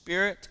 The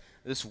spirit,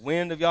 this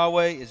wind of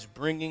Yahweh, is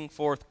bringing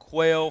forth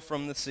quail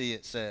from the sea,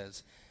 it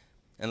says,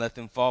 and let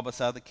them fall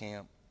beside the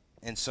camp.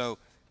 And so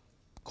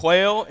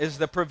quail is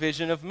the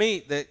provision of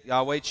meat that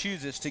Yahweh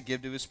chooses to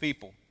give to his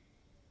people.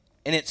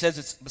 And it says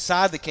it's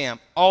beside the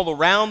camp, all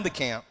around the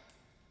camp,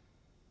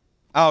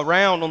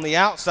 around on the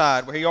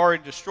outside where he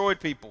already destroyed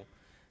people.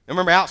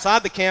 Remember,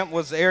 outside the camp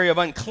was the area of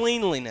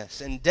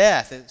uncleanliness and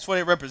death. That's what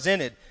it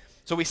represented.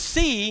 So we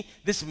see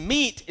this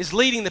meat is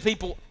leading the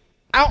people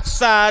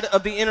outside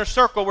of the inner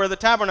circle where the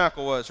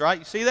tabernacle was, right?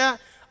 You see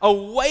that?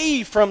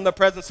 Away from the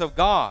presence of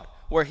God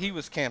where he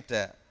was camped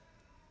at,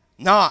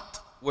 not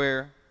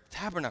where the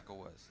tabernacle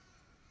was.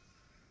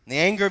 And the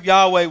anger of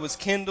Yahweh was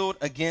kindled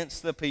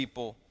against the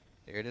people.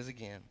 There it is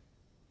again.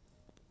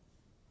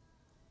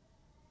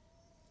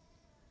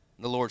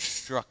 The Lord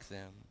struck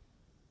them.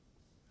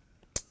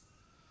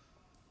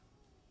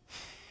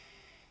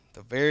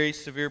 The very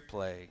severe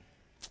plague.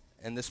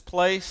 And this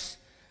place,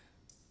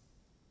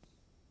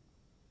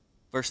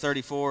 verse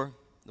 34,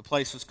 the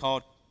place was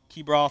called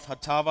Kibroth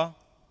Hattava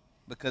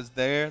because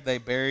there they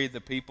buried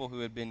the people who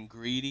had been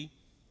greedy.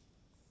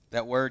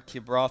 That word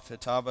Kibroth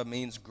Hattava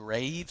means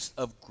graves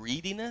of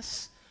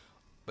greediness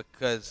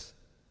because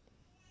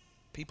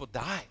people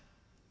died.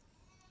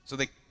 So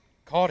they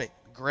called it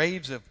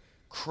graves of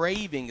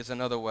craving is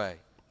another way.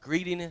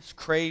 Greediness,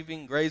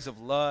 craving, graves of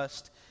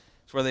lust.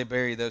 It's where they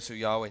bury those who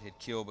Yahweh had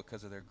killed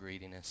because of their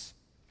greediness.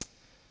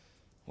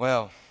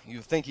 Well, you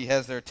think he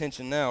has their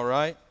attention now,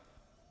 right?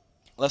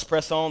 Let's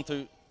press on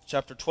through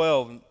chapter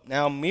 12.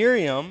 Now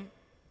Miriam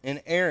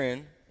and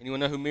Aaron, anyone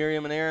know who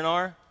Miriam and Aaron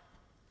are?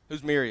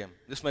 Who's Miriam?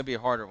 This may be a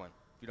harder one.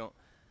 If you don't.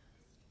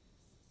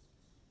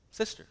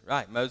 Sister,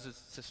 right, Moses'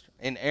 sister.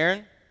 And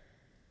Aaron?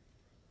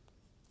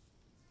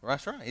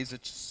 That's right.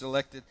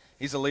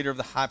 He's a leader of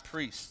the high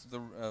priest,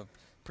 the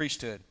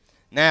priesthood.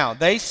 Now,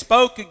 they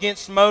spoke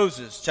against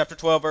Moses, chapter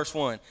 12, verse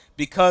 1,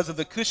 because of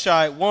the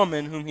Cushite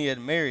woman whom he had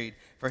married,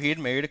 for he had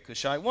married a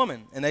Cushite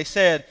woman. And they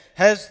said,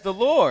 has the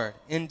Lord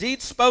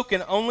indeed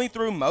spoken only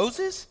through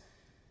Moses?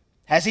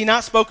 Has he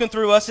not spoken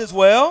through us as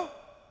well?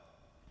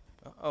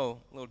 Uh-oh,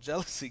 a little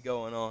jealousy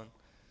going on.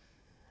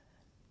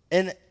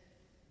 And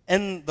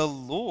the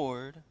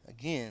Lord,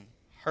 again,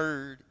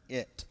 heard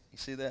it. You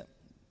see that?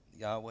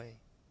 Yahweh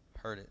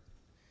heard it.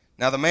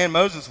 Now the man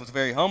Moses was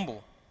very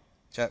humble.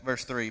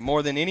 Verse 3,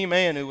 more than any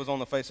man who was on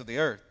the face of the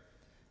earth.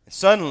 And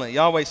suddenly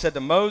Yahweh said to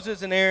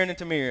Moses and Aaron and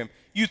to Miriam,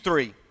 you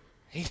three,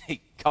 he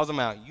calls them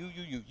out,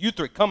 you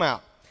three, come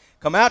out.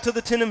 Come out to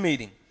the tent of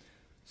meeting.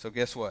 So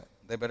guess what?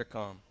 They better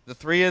come. The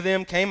three of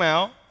them came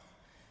out.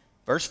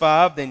 Verse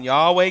 5, then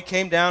Yahweh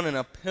came down in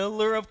a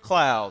pillar of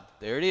cloud.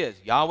 There it is.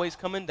 Yahweh's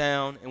coming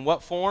down in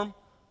what form?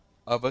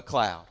 Of a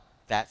cloud.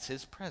 That's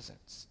his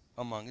presence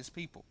among his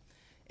people.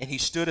 And he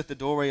stood at the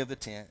doorway of the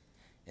tent,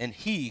 and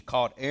he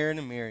called Aaron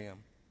and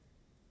Miriam.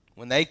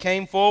 When they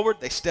came forward,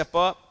 they step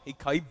up. He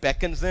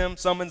beckons them,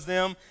 summons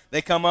them.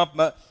 They come up,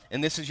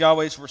 and this is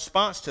Yahweh's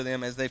response to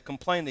them as they've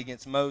complained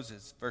against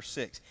Moses. Verse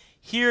 6,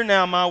 hear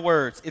now my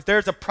words. If there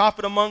is a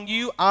prophet among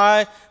you,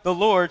 I, the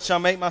Lord, shall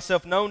make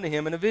myself known to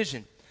him in a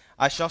vision.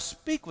 I shall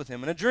speak with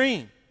him in a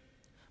dream.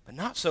 But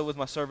not so with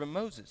my servant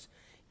Moses.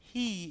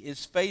 He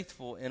is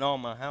faithful in all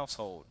my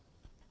household.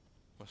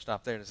 We'll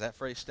stop there. Does that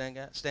phrase stand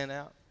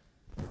out?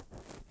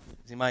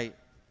 Is anybody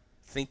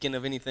thinking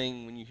of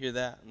anything when you hear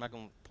that? I'm not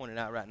going to point it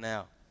out right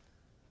now,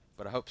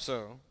 but I hope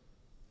so.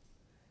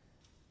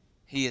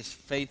 He is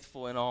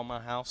faithful in all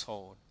my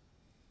household.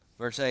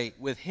 Verse 8,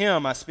 with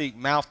him I speak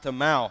mouth to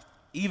mouth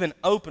even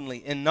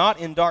openly, and not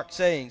in dark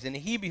sayings, and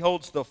he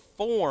beholds the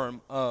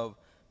form of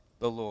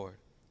the Lord.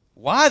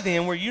 Why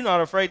then were you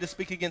not afraid to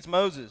speak against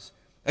Moses,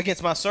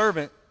 against my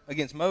servant,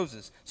 against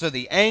Moses? So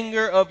the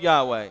anger of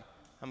Yahweh,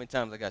 how many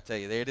times I got to tell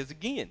you? There it is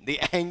again. The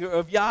anger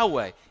of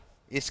Yahweh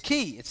is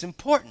key. It's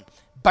important.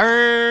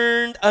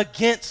 Burned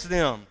against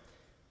them,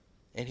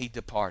 and he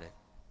departed.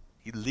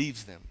 He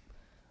leaves them.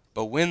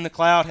 But when the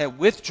cloud had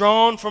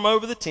withdrawn from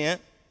over the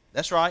tent,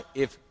 that's right,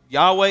 if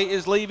Yahweh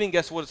is leaving,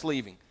 guess what it's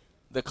leaving?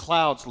 The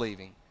cloud's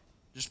leaving.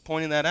 Just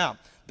pointing that out.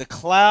 The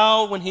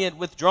cloud, when he had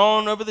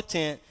withdrawn over the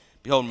tent,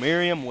 behold,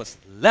 Miriam was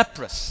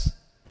leprous,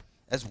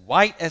 as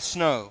white as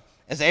snow.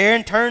 As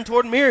Aaron turned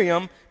toward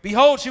Miriam,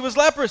 behold, she was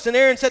leprous. And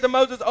Aaron said to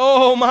Moses,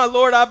 "Oh, my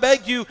Lord, I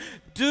beg you,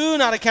 do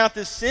not account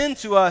this sin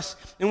to us,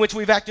 in which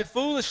we've acted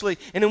foolishly,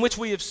 and in which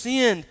we have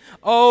sinned.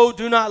 Oh,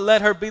 do not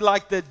let her be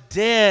like the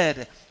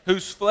dead,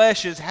 whose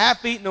flesh is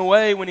half eaten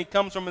away when he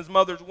comes from his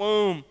mother's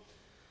womb."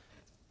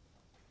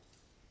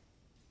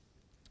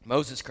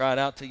 Moses cried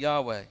out to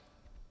Yahweh.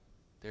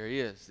 There he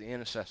is, the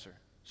intercessor,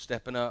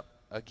 stepping up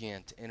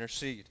again to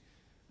intercede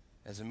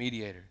as a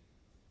mediator.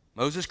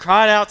 Moses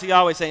cried out to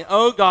Yahweh, saying,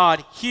 "Oh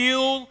God,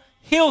 heal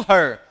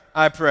her,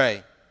 I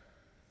pray."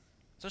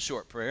 It's a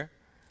short prayer.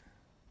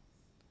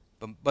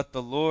 But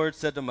the Lord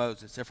said to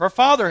Moses, "If her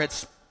father had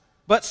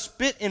but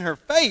spit in her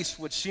face,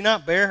 would she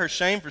not bear her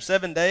shame for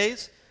 7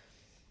 days?"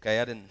 Okay,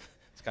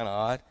 it's kind of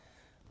odd.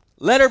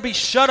 "Let her be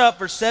shut up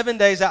for 7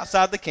 days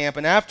outside the camp,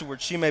 and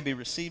afterwards she may be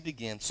received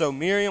again." So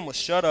Miriam was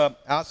shut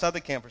up outside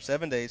the camp for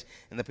 7 days,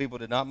 and the people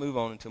did not move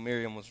on until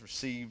Miriam was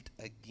received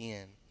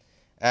again.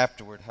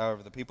 Afterward,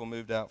 however, the people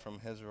moved out from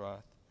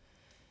Hazeroth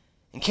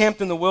and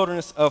camped in the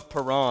wilderness of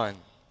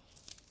Paran.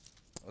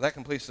 Well, that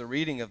completes the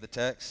reading of the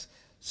text.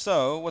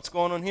 So, what's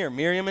going on here?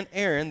 Miriam and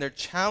Aaron, they're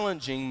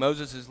challenging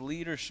Moses'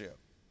 leadership.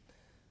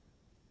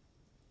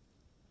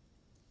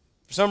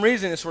 For some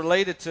reason, it's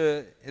related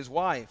to his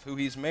wife, who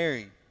he's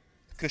married,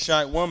 a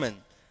Cushite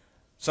woman.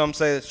 Some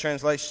say it's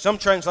translation. Some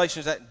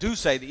translations that do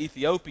say the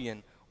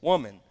Ethiopian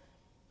woman.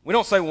 We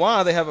don't say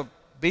why they have a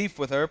beef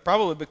with her,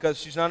 probably because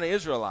she's not an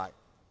Israelite.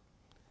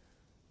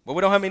 But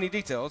we don't have any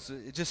details.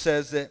 It just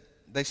says that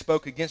they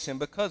spoke against him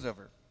because of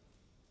her.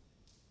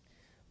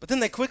 But then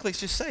they quickly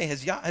just say,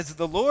 has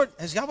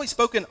Yahweh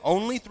spoken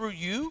only through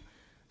you?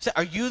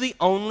 Are you the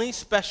only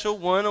special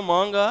one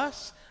among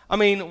us? I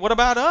mean, what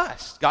about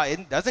us?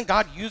 Doesn't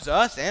God use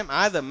us? Am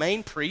I the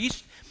main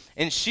priest?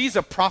 And she's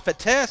a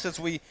prophetess,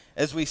 which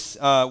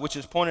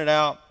is pointed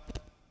out.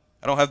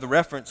 I don't have the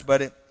reference,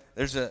 but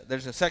there's a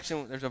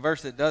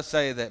verse that does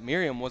say that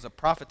Miriam was a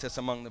prophetess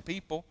among the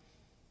people.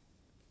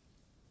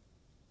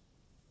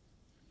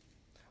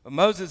 But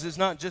Moses is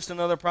not just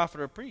another prophet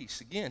or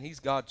priest. Again,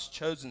 he's God's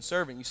chosen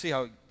servant. You see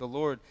how the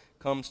Lord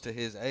comes to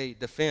his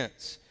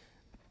defense,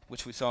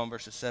 which we saw in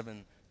verses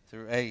 7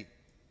 through 8.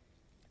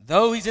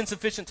 Though he's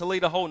insufficient to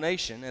lead a whole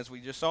nation, as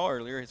we just saw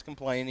earlier, he's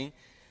complaining,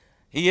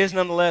 he is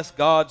nonetheless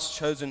God's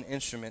chosen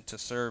instrument to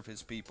serve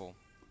his people.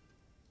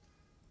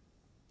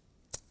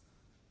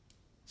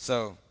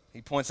 So,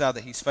 he points out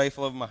that he's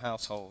faithful over my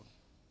household.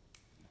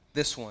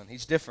 This one,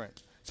 he's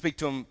different. Speak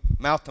to him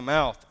mouth to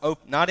mouth,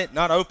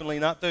 not openly,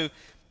 not through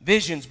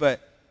visions,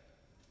 but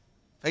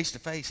face to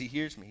face. He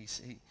hears me.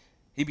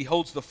 He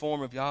beholds the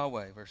form of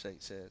Yahweh, verse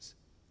 8 says.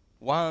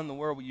 Why in the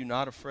world were you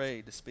not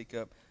afraid to speak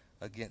up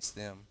against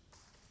them?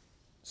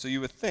 So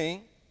you would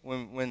think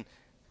when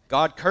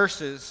God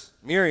curses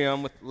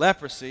Miriam with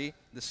leprosy,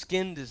 the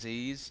skin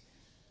disease,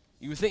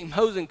 you would think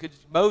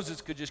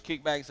Moses could just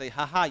kick back and say,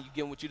 "Ha ha, you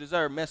getting what you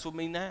deserve. Mess with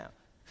me now.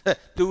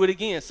 Do it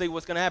again. See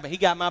what's going to happen. He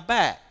got my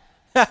back."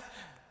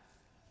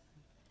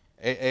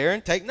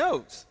 Aaron, take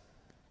notes.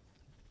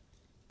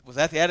 Was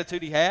that the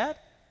attitude he had?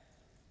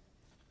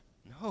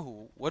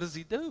 No. What does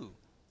he do?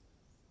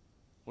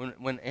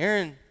 When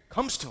Aaron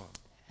comes to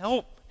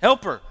him,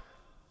 help her,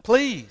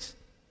 please.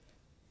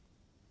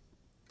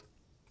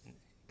 He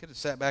could have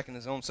sat back in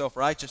his own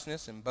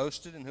self-righteousness and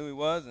boasted in who he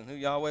was and who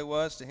Yahweh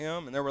was to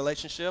him and their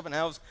relationship and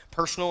how it was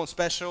personal and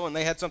special and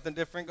they had something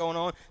different going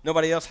on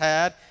nobody else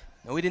had.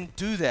 No, he didn't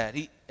do that.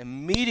 He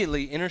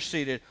immediately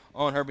interceded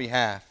on her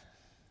behalf.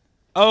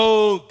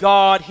 "Oh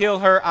God, heal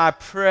her, I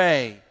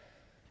pray."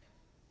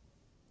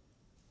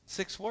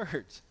 6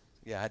 words.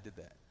 Yeah, I did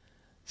that.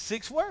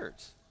 6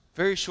 words.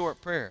 Very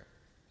short prayer.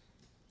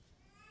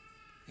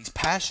 He's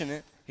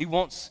passionate. He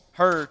wants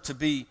her to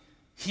be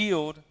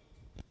healed,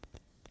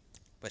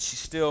 but she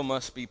still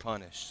must be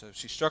punished. So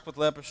she's struck with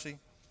leprosy,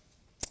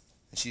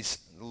 and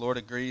the Lord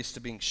agrees to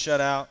being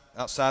shut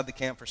outside the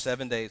camp for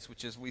 7 days,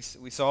 which is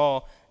we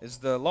saw is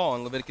the law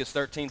in Leviticus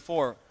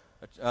 13:4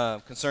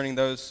 concerning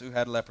those who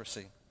had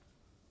leprosy.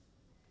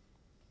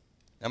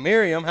 Now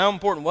Miriam, how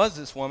important was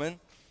this woman?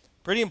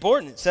 Pretty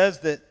important. It says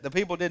that the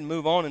people didn't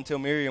move on until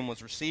Miriam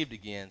was received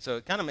again. So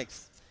it kind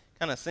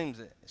of seems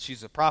that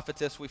she's a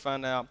prophetess, we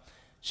find out.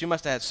 She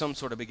must have had some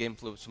sort of big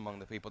influence among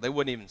the people. They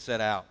wouldn't even set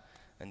out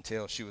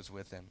until she was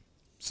with them.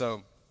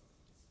 So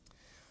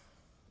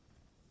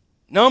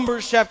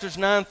Numbers chapters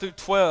 9 through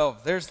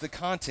 12, there's the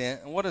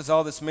content. And what does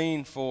all this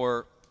mean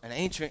for an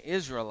ancient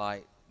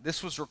Israelite?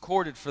 this was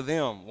recorded for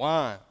them.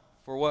 Why?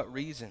 For what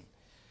reason?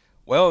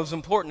 Well, it was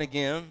important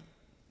again,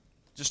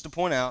 just to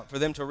point out, for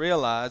them to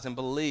realize and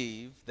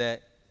believe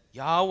that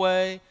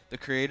Yahweh, the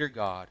Creator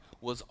God,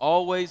 was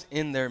always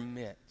in their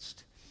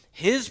midst.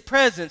 His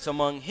presence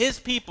among His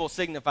people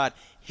signified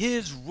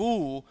His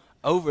rule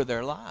over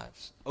their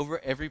lives, over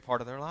every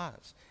part of their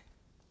lives.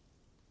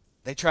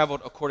 They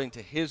traveled according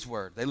to His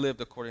word. They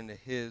lived according to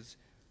His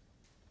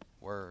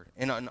word.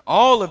 And on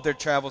all of their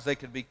travels, they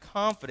could be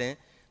confident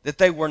that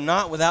they were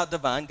not without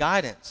divine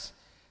guidance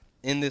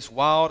in this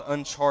wild,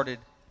 uncharted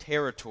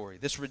territory.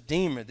 This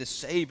Redeemer, this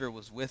Savior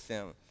was with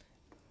them.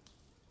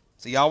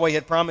 So Yahweh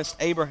had promised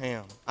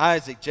Abraham,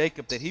 Isaac,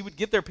 Jacob that He would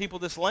give their people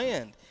this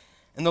land.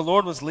 And the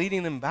Lord was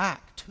leading them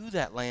back to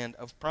that land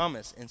of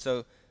promise. And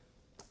so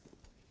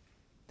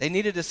they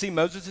needed to see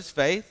Moses'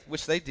 faith,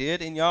 which they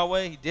did in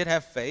Yahweh. He did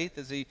have faith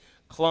as he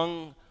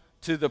clung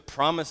to the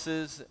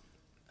promises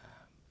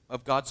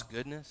of God's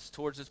goodness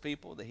towards His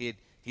people, that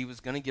He was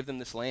going to give them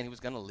this land. He was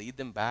going to lead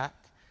them back.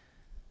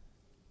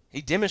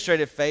 He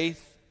demonstrated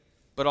faith,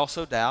 but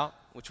also doubt,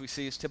 which we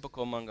see is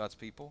typical among God's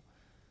people.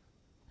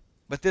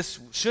 But this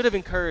should have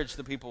encouraged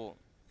the people,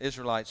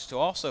 Israelites, to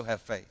also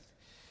have faith.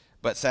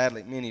 But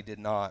sadly, many did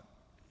not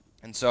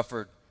and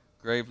suffered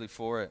gravely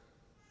for it.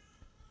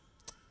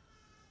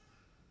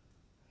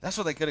 That's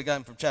what they could have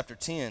gotten from chapter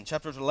 10.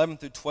 Chapters 11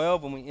 through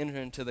 12, when we enter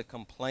into the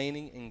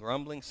complaining and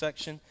grumbling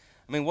section.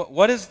 I mean,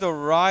 what is the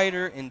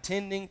writer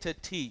intending to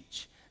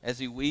teach as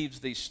he weaves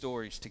these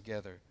stories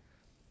together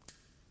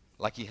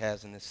like he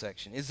has in this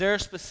section? Is there a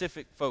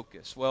specific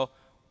focus? Well,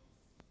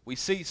 we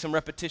see some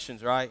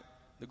repetitions, right?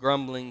 The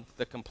grumbling,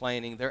 the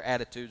complaining, their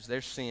attitudes,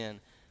 their sin.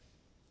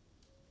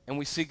 And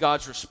we see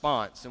God's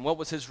response. And what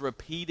was His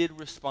repeated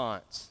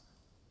response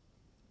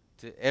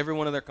to every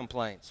one of their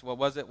complaints? What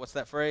was it? What's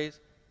that phrase?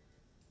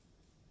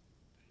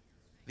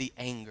 The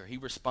anger. He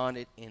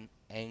responded in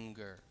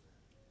anger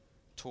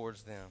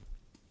towards them.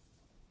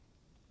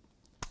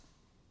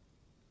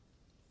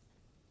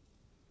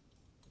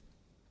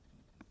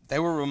 They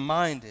were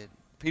reminded,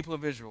 people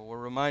of Israel were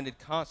reminded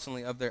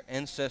constantly of their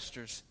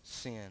ancestors'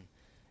 sin.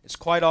 It's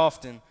quite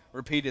often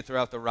repeated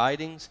throughout the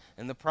writings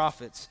and the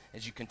prophets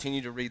as you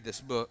continue to read this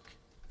book.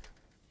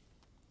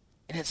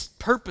 And it's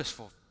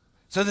purposeful,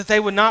 so that they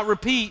would not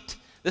repeat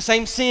the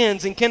same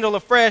sins and kindle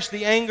afresh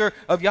the anger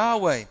of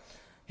Yahweh.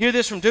 Hear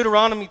this from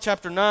Deuteronomy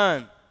chapter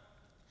 9.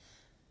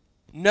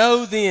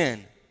 Know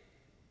then,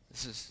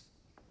 this is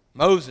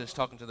Moses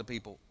talking to the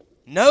people.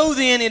 Know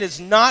then it is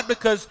not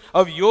because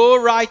of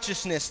your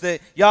righteousness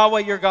that Yahweh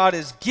your God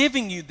is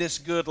giving you this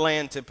good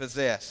land to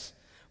possess.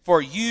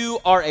 For you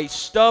are a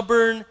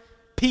stubborn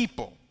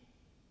people.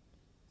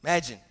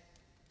 Imagine.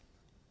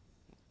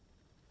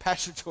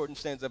 Pastor Jordan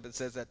stands up and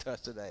says that to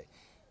us today.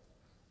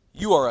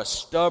 You are a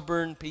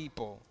stubborn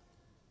people.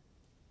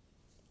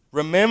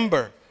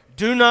 Remember,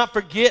 do not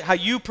forget how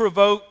you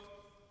provoked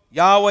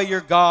Yahweh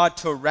your God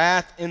to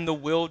wrath in the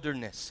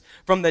wilderness,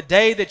 from the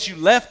day that you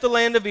left the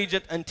land of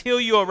Egypt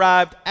until you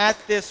arrived at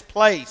this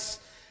place.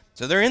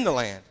 So they're in the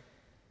land.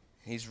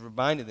 He's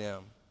reminded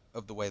them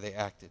of the way they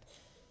acted.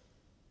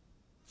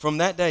 From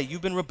that day,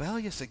 you've been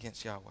rebellious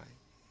against Yahweh.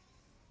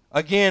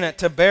 Again, at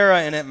Taberah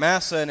and at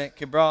Massa and at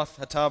Kibroth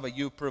Hattava,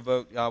 you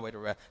provoked Yahweh to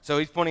wrath. So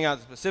he's pointing out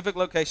the specific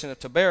location of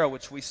Taberah,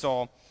 which we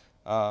saw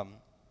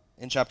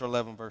in chapter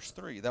 11, verse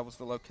 3. That was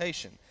the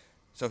location.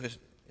 So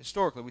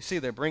historically, we see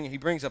there, he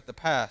brings up the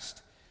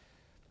past.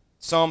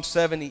 Psalm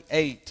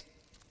 78.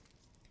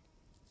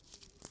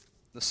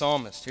 The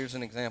psalmist, here's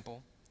an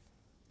example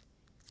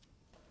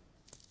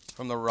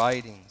from the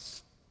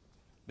writings,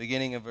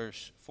 beginning of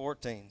verse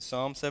 14.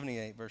 Psalm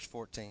 78, verse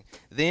 14.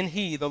 Then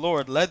He, the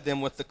Lord, led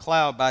them with the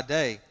cloud by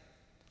day.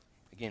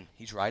 Again,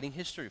 he's writing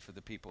history for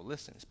the people.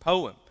 Listen, it's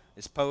poem.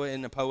 It's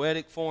in a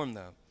poetic form,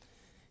 though.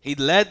 He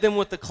led them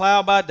with the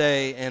cloud by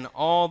day and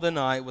all the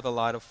night with a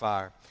light of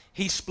fire.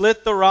 He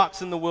split the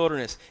rocks in the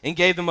wilderness and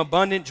gave them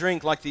abundant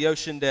drink like the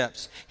ocean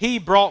depths. He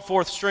brought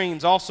forth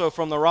streams also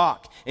from the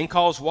rock and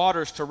caused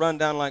waters to run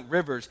down like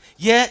rivers.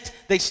 Yet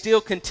they still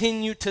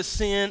continue to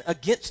sin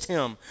against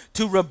Him,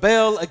 to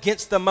rebel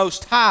against the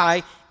Most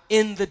High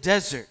in the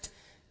desert.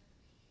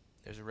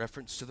 There's a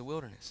reference to the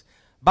wilderness.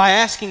 By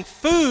asking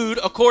food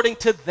according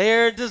to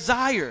their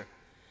desire.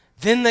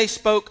 Then they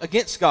spoke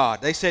against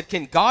God. They said,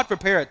 can God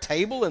prepare a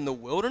table in the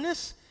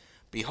wilderness?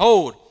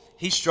 Behold,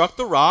 He struck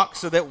the rock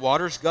so that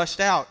waters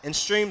gushed out and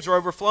streams were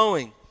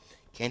overflowing.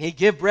 Can He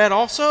give bread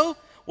also?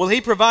 Will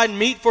He provide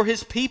meat for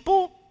His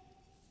people?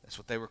 That's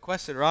what they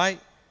requested, right?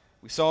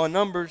 We saw in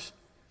Numbers.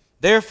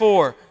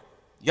 Therefore,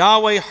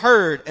 Yahweh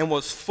heard and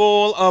was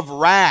full of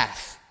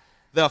wrath.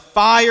 The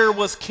fire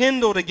was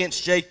kindled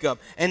against Jacob,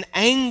 and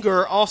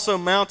anger also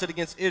mounted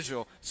against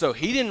Israel. So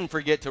He didn't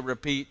forget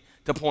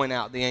to point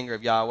out the anger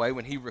of Yahweh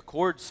when He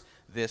records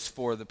this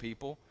for the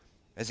people.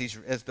 As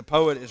the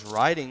poet is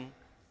writing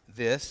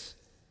this,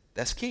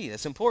 that's key.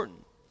 That's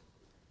important.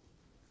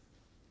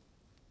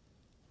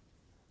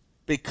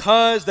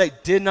 because they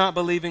did not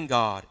believe in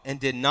God and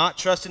did not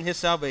trust in his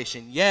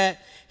salvation.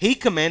 Yet he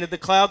commanded the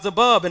clouds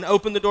above and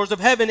opened the doors of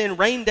heaven and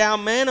rained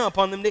down manna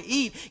upon them to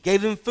eat,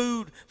 gave them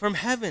food from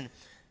heaven.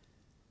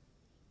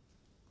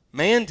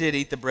 Man did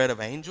eat the bread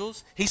of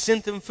angels. He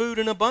sent them food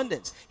in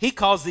abundance. He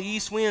caused the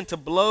east wind to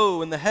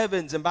blow in the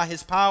heavens, and by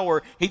his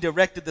power he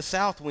directed the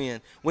south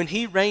wind. When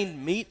he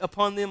rained meat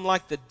upon them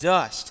like the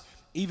dust,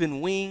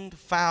 even winged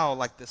fowl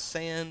like the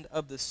sand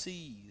of the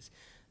seas.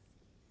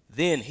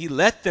 Then he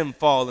let them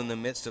fall in the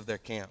midst of their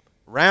camp,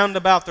 round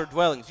about their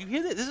dwellings. You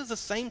hear that? This is the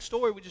same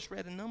story we just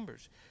read in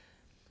Numbers.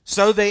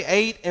 So they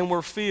ate and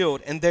were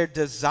filled, and their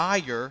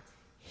desire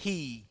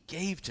he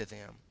gave to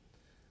them.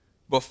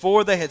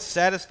 Before they had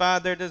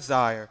satisfied their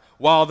desire,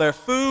 while their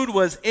food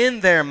was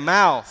in their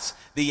mouths,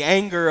 the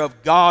anger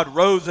of God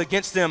rose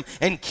against them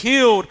and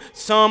killed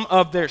some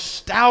of their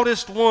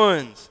stoutest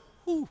ones,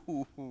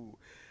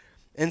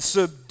 and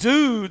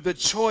subdued the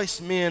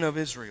choice men of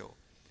Israel.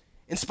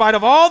 In spite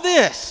of all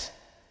this,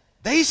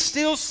 they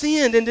still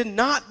sinned and did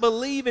not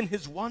believe in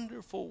his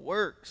wonderful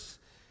works.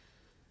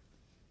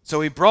 So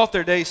he brought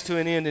their days to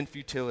an end in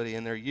futility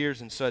and their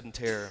years in sudden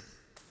terror.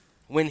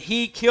 When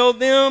he killed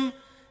them,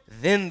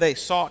 then they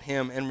sought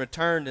him and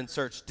returned and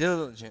searched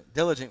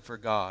diligent for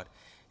God.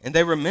 And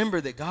they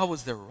remembered that God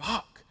was their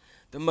rock,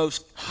 the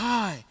most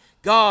high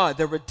God,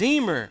 the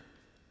Redeemer.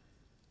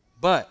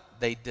 But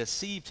they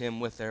deceived him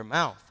with their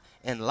mouth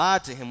and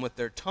lied to him with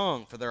their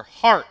tongue, for their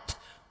heart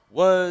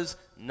was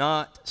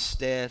not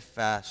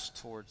steadfast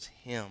towards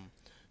him,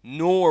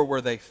 nor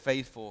were they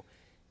faithful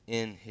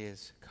in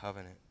his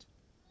covenant.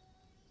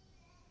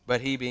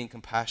 But he, being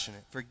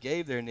compassionate,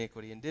 forgave their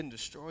iniquity and didn't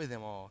destroy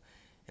them all.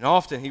 And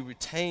often he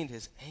retained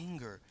his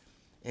anger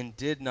and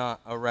did not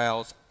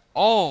arouse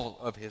all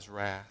of his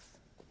wrath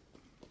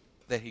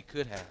that he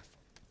could have.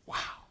 Wow.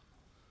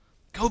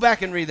 Go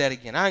back and read that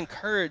again. I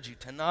encourage you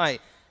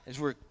tonight,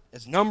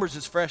 as Numbers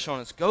is fresh on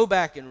us, go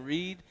back and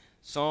read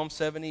Psalm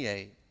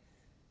 78.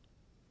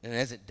 And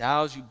as it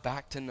dials you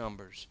back to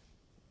Numbers,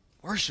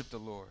 worship the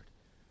Lord.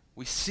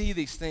 We see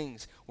these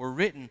things were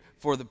written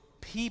for the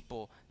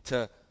people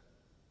to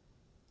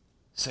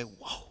say,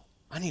 whoa,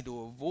 I need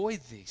to avoid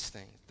these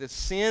things. The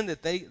sin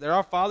that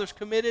our fathers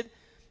committed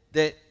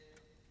that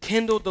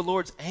kindled the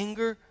Lord's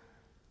anger,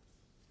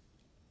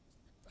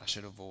 I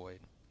should avoid.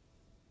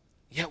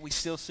 Yet we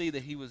still see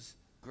that he was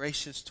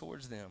gracious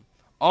towards them.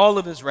 All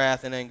of his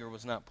wrath and anger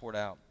was not poured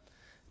out.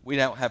 We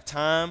don't have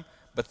time,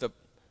 but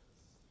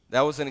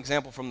that was an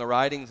example from the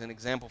writings. An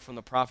example from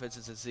the prophets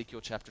is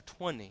Ezekiel chapter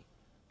 20.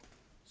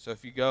 So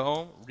if you go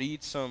home,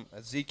 read some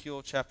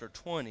Ezekiel chapter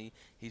 20.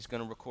 He's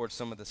going to record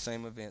some of the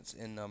same events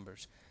in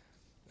Numbers.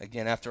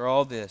 Again, after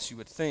all this, you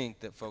would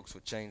think that folks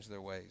would change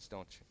their ways,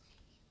 don't you?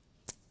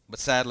 But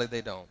sadly,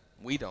 they don't.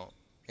 We don't.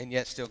 And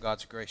yet still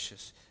God's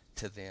gracious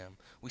to them.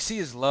 We see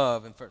his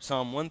love in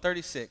Psalm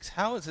 136.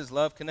 How is his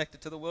love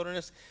connected to the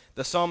wilderness?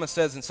 The psalmist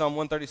says in Psalm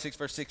 136,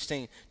 verse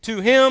 16,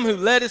 to him who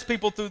led his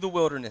people through the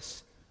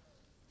wilderness,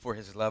 for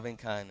his loving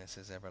kindness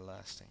is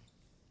everlasting.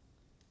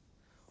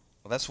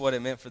 Well, that's what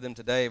it meant for them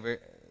today.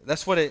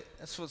 That's what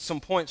some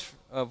points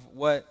of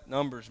what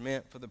Numbers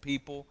meant for the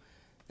people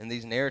and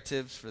these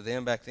narratives for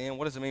them back then.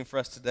 What does it mean for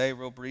us today,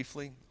 real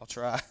briefly? I'll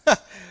try.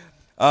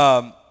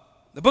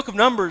 The book of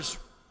Numbers,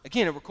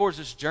 again, it records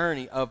this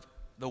journey of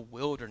the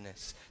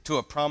wilderness to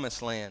a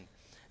promised land.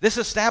 This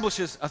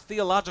establishes a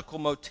theological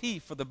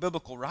motif for the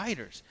biblical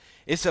writers.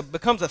 It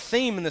becomes a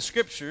theme in the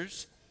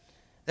scriptures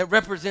that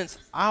represents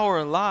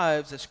our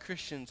lives as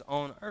Christians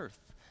on earth.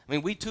 I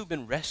mean, we too have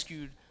been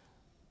rescued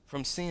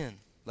from sin,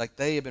 like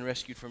they have been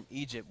rescued from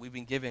Egypt. We've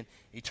been given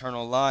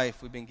eternal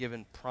life. We've been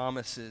given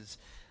promises,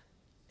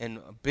 and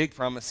big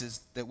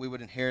promises that we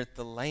would inherit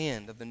the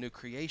land of the new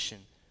creation.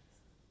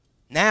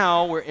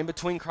 Now we're in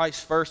between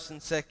Christ's first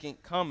and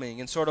second coming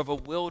in sort of a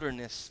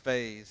wilderness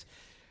phase.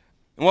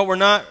 And we're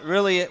not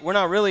really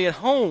at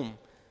home.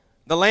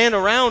 The land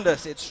around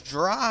us, it's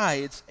dry,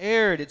 it's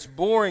arid, it's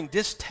boring,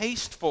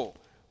 distasteful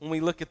when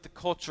we look at the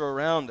culture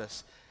around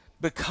us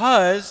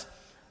because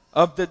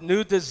of the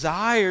new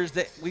desires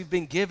that we've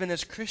been given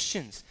as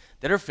Christians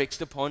that are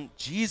fixed upon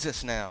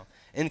Jesus now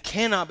and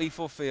cannot be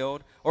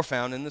fulfilled or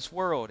found in this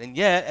world. And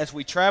yet, as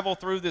we travel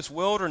through this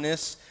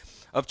wilderness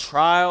of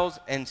trials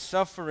and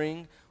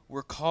suffering,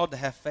 we're called to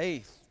have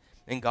faith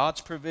in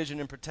God's provision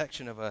and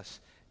protection of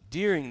us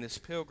during this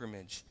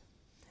pilgrimage.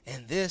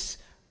 And this,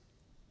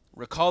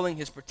 recalling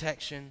his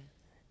protection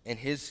and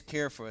his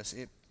care for us,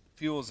 it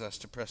fuels us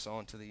to press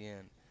on to the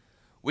end.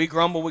 We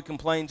grumble, we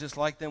complain just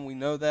like them. We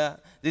know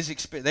that.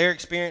 Their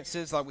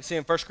experiences, like we see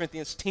in 1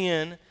 Corinthians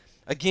 10,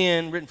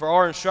 again, written for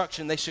our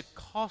instruction, they should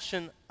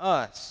caution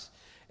us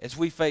as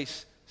we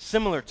face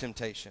similar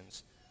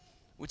temptations,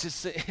 which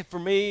is, for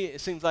me, it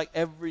seems like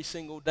every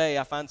single day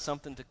I find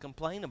something to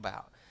complain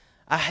about.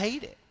 I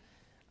hate it.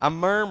 I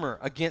murmur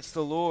against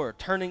the Lord,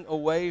 turning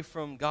away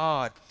from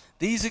God.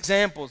 These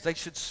examples, they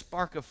should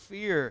spark a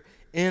fear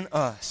in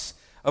us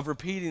of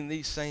repeating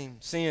these same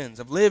sins,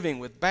 of living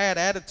with bad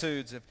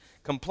attitudes, of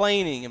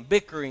complaining and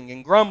bickering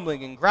and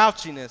grumbling and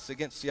grouchiness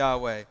against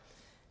Yahweh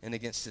and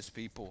against his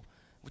people.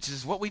 which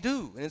is what we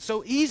do. And it's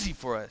so easy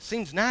for us.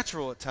 Seems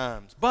natural at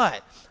times.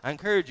 But I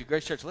encourage you,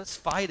 Grace Church, let's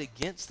fight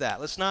against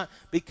that. Let's not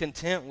be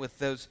content with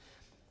those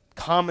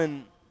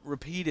common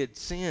repeated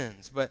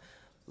sins, but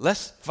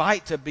let's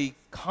fight to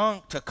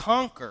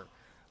conquer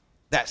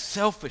that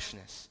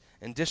selfishness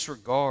and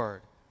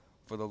disregard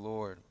for the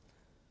Lord.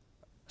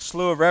 A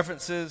slew of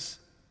references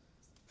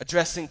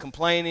addressing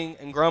complaining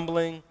and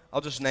grumbling.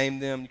 I'll just name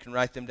them. You can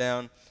write them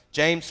down.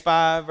 James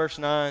 5, verse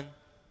 9.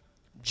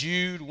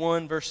 Jude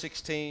 1, verse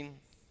 16.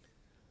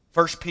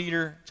 1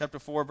 Peter chapter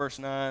 4, verse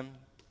 9.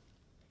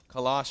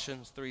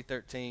 Colossians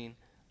 3:13.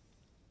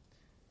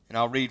 And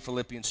I'll read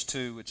Philippians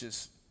 2, which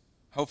is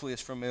hopefully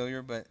is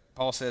familiar, but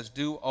Paul says,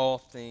 do all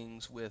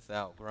things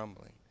without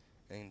grumbling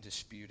and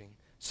disputing,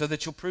 so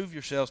that you'll prove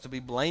yourselves to be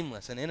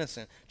blameless and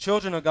innocent,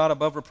 children of God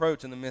above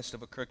reproach in the midst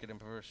of a crooked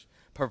and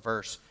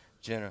perverse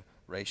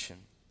generation.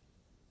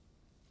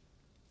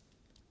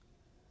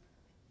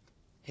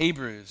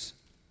 Hebrews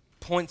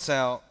points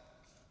out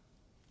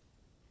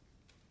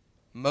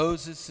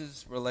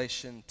Moses'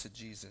 relation to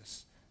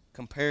Jesus,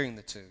 comparing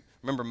the two.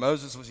 Remember,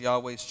 Moses was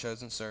Yahweh's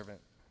chosen servant,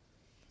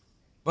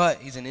 but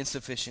he's an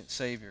insufficient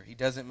Savior. He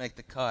doesn't make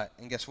the cut,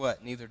 and guess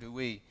what? Neither do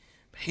we.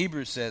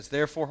 Hebrews says,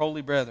 therefore,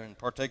 holy brethren,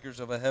 partakers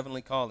of a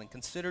heavenly calling,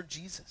 consider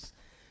Jesus,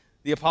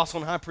 the apostle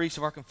and high priest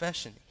of our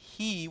confession.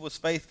 He was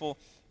faithful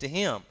to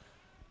him.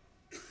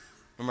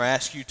 Remember, I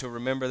asked you to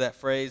remember that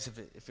phrase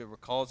if it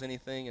recalls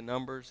anything in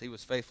Numbers. He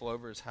was faithful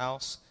over his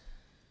house.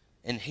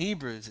 In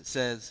Hebrews, it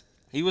says,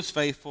 he was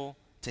faithful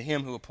to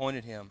him who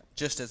appointed him,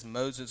 just as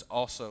Moses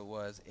also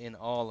was in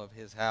all of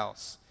his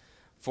house.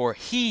 For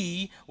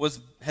he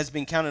has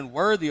been counted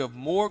worthy of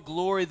more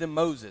glory than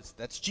Moses.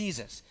 That's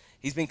Jesus.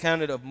 He's been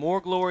counted of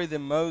more glory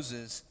than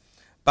Moses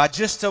by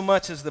just so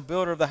much as the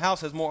builder of the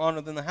house has more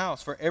honor than the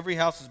house. For every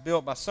house is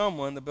built by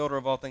someone. The builder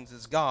of all things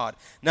is God.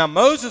 Now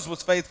Moses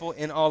was faithful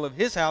in all of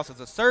his house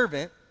as a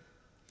servant,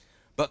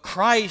 but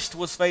Christ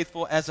was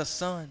faithful as a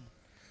son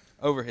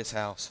over his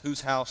house,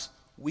 whose house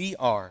we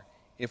are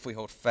if we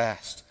hold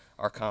fast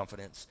our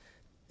confidence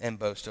and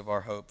boast of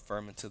our hope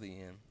firm until the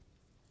end.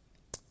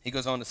 He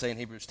goes on to say in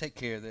Hebrews, take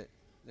care that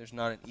there's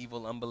not an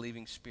evil,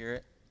 unbelieving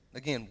spirit.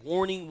 Again,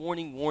 warning,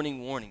 warning,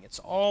 warning, warning. It's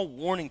all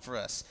warning for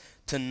us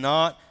to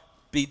not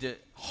be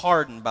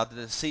hardened by the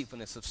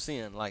deceitfulness of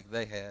sin like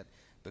they had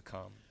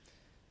become.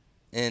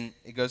 And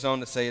it goes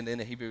on to say in the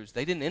end of Hebrews,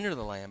 they didn't enter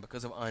the land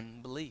because of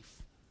unbelief.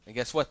 And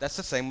guess what? That's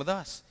the same with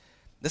us.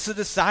 This is a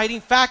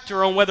deciding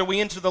factor on whether we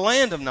enter the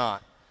land or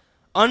not.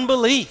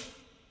 Unbelief.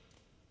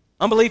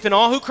 Unbelief in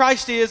all who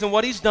Christ is and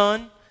what he's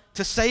done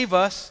to save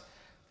us.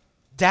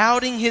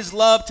 Doubting his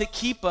love to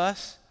keep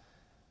us.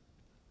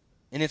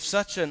 And if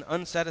such an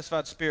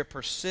unsatisfied spirit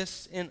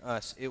persists in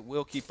us, it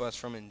will keep us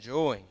from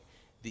enjoying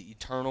the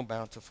eternal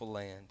bountiful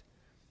land.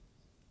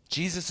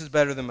 Jesus is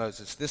better than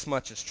Moses. This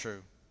much is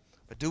true.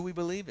 But do we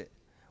believe it?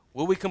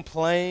 Will we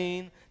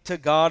complain to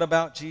God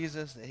about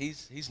Jesus, that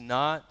he's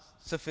not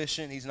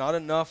sufficient, he's not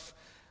enough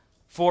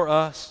for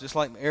us, just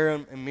like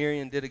Aaron and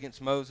Miriam did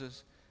against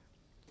Moses?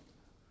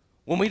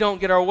 When we don't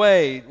get our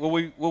way, will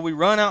we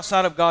run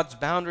outside of God's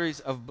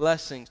boundaries of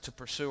blessings to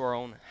pursue our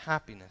own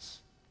happiness?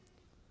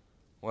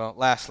 Well,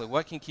 lastly,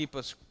 what can keep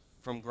us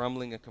from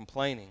grumbling and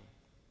complaining?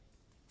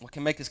 What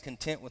can make us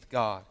content with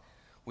God?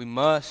 We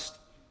must,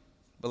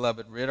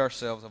 beloved, rid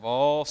ourselves of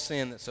all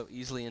sin that so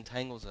easily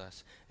entangles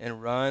us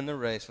and run the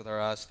race with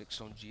our eyes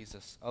fixed on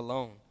Jesus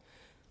alone.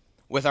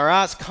 With our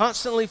eyes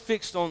constantly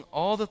fixed on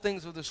all the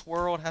things of this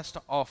world has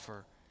to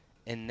offer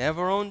and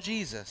never on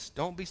Jesus,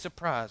 don't be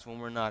surprised when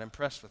we're not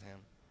impressed with him.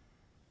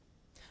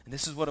 And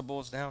this is what it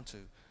boils down to.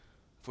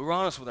 If we were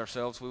honest with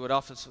ourselves, we would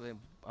often say,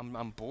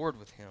 I'm bored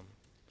with him.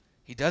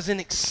 He doesn't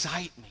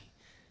excite me.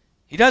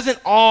 He doesn't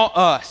awe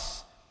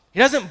us. He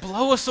doesn't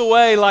blow us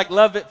away like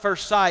love at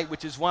first sight,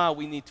 which is why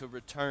we need to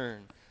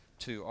return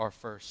to our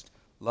first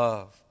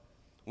love.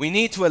 We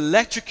need to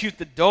electrocute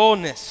the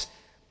dullness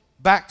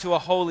back to a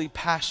holy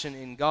passion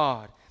in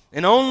God.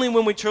 And only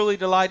when we truly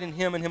delight in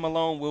him and him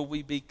alone will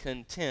we be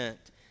content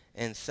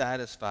and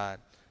satisfied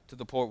to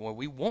the point where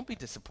we won't be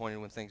disappointed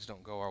when things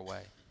don't go our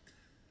way.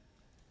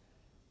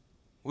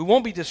 We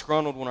won't be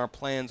disgruntled when our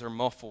plans are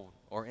muffled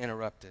or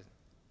interrupted.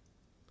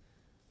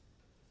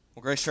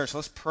 Well, Grace Church,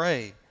 let's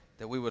pray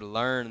that we would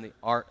learn the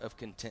art of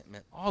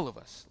contentment. All of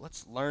us,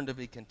 let's learn to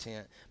be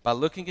content by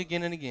looking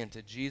again and again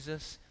to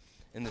Jesus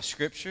in the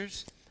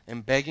Scriptures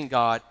and begging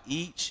God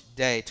each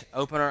day to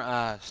open our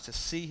eyes to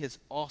see his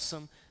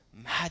awesome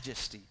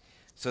majesty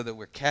so that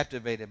we're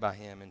captivated by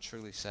him and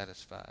truly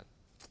satisfied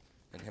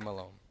in him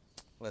alone.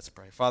 Let's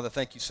pray. Father,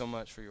 thank you so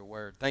much for your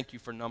word. Thank you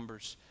for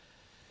Numbers.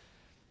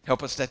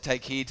 Help us to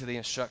take heed to the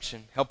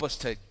instruction. Help us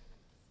to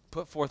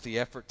put forth the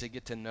effort to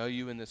get to know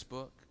you in this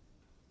book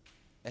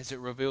as it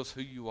reveals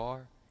who you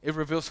are. It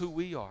reveals who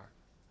we are.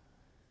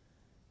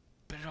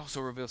 But it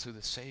also reveals who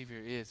the Savior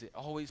is. It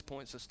always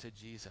points us to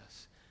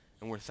Jesus,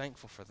 and we're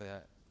thankful for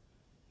that.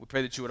 We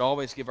pray that you would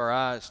always give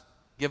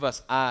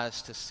us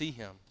eyes to see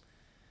him.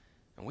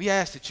 And we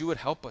ask that you would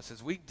help us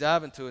as we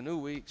dive into a new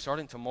week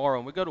starting tomorrow,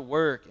 and we go to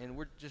work and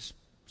we're just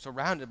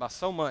surrounded by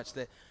so much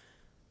that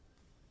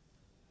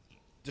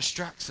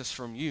distracts us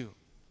from you.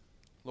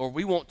 Lord,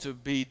 we want to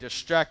be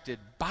distracted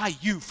by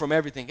you from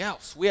everything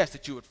else. We ask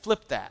that you would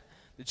flip that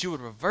you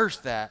would reverse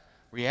that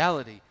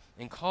reality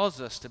and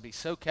cause us to be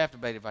so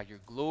captivated by your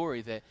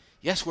glory that,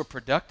 yes, we're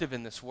productive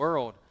in this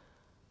world,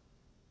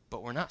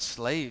 but we're not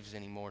slaves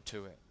anymore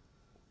to it.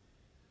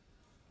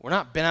 We're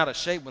not bent out of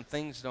shape when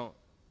things don't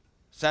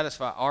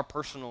satisfy our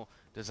personal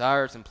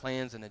desires and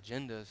plans and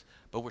agendas,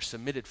 but we're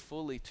submitted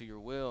fully to your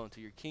will and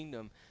to your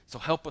kingdom. So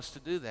help us to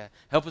do that.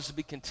 Help us to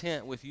be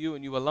content with you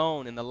and you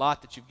alone and the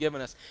lot that you've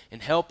given us,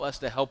 and help us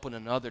to help one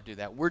another do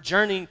that. We're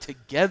journeying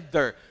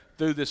together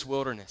through this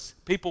wilderness.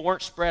 People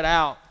weren't spread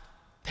out.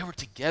 They were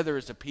together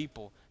as a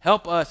people.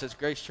 Help us as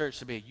Grace Church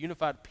to be a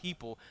unified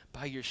people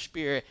by your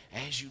Spirit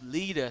as you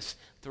lead us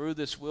through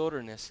this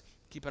wilderness,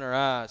 keeping our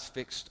eyes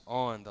fixed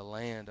on the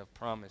land of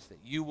promise that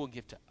you will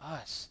give to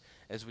us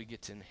as we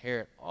get to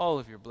inherit all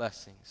of your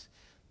blessings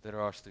that are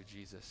ours through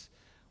Jesus.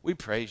 We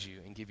praise you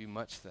and give you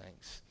much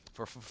thanks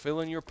for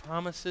fulfilling your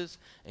promises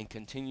and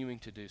continuing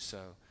to do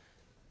so.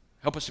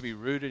 Help us to be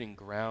rooted and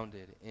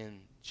grounded in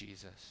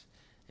Jesus.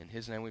 In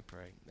his name we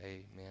pray.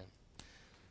 Amen.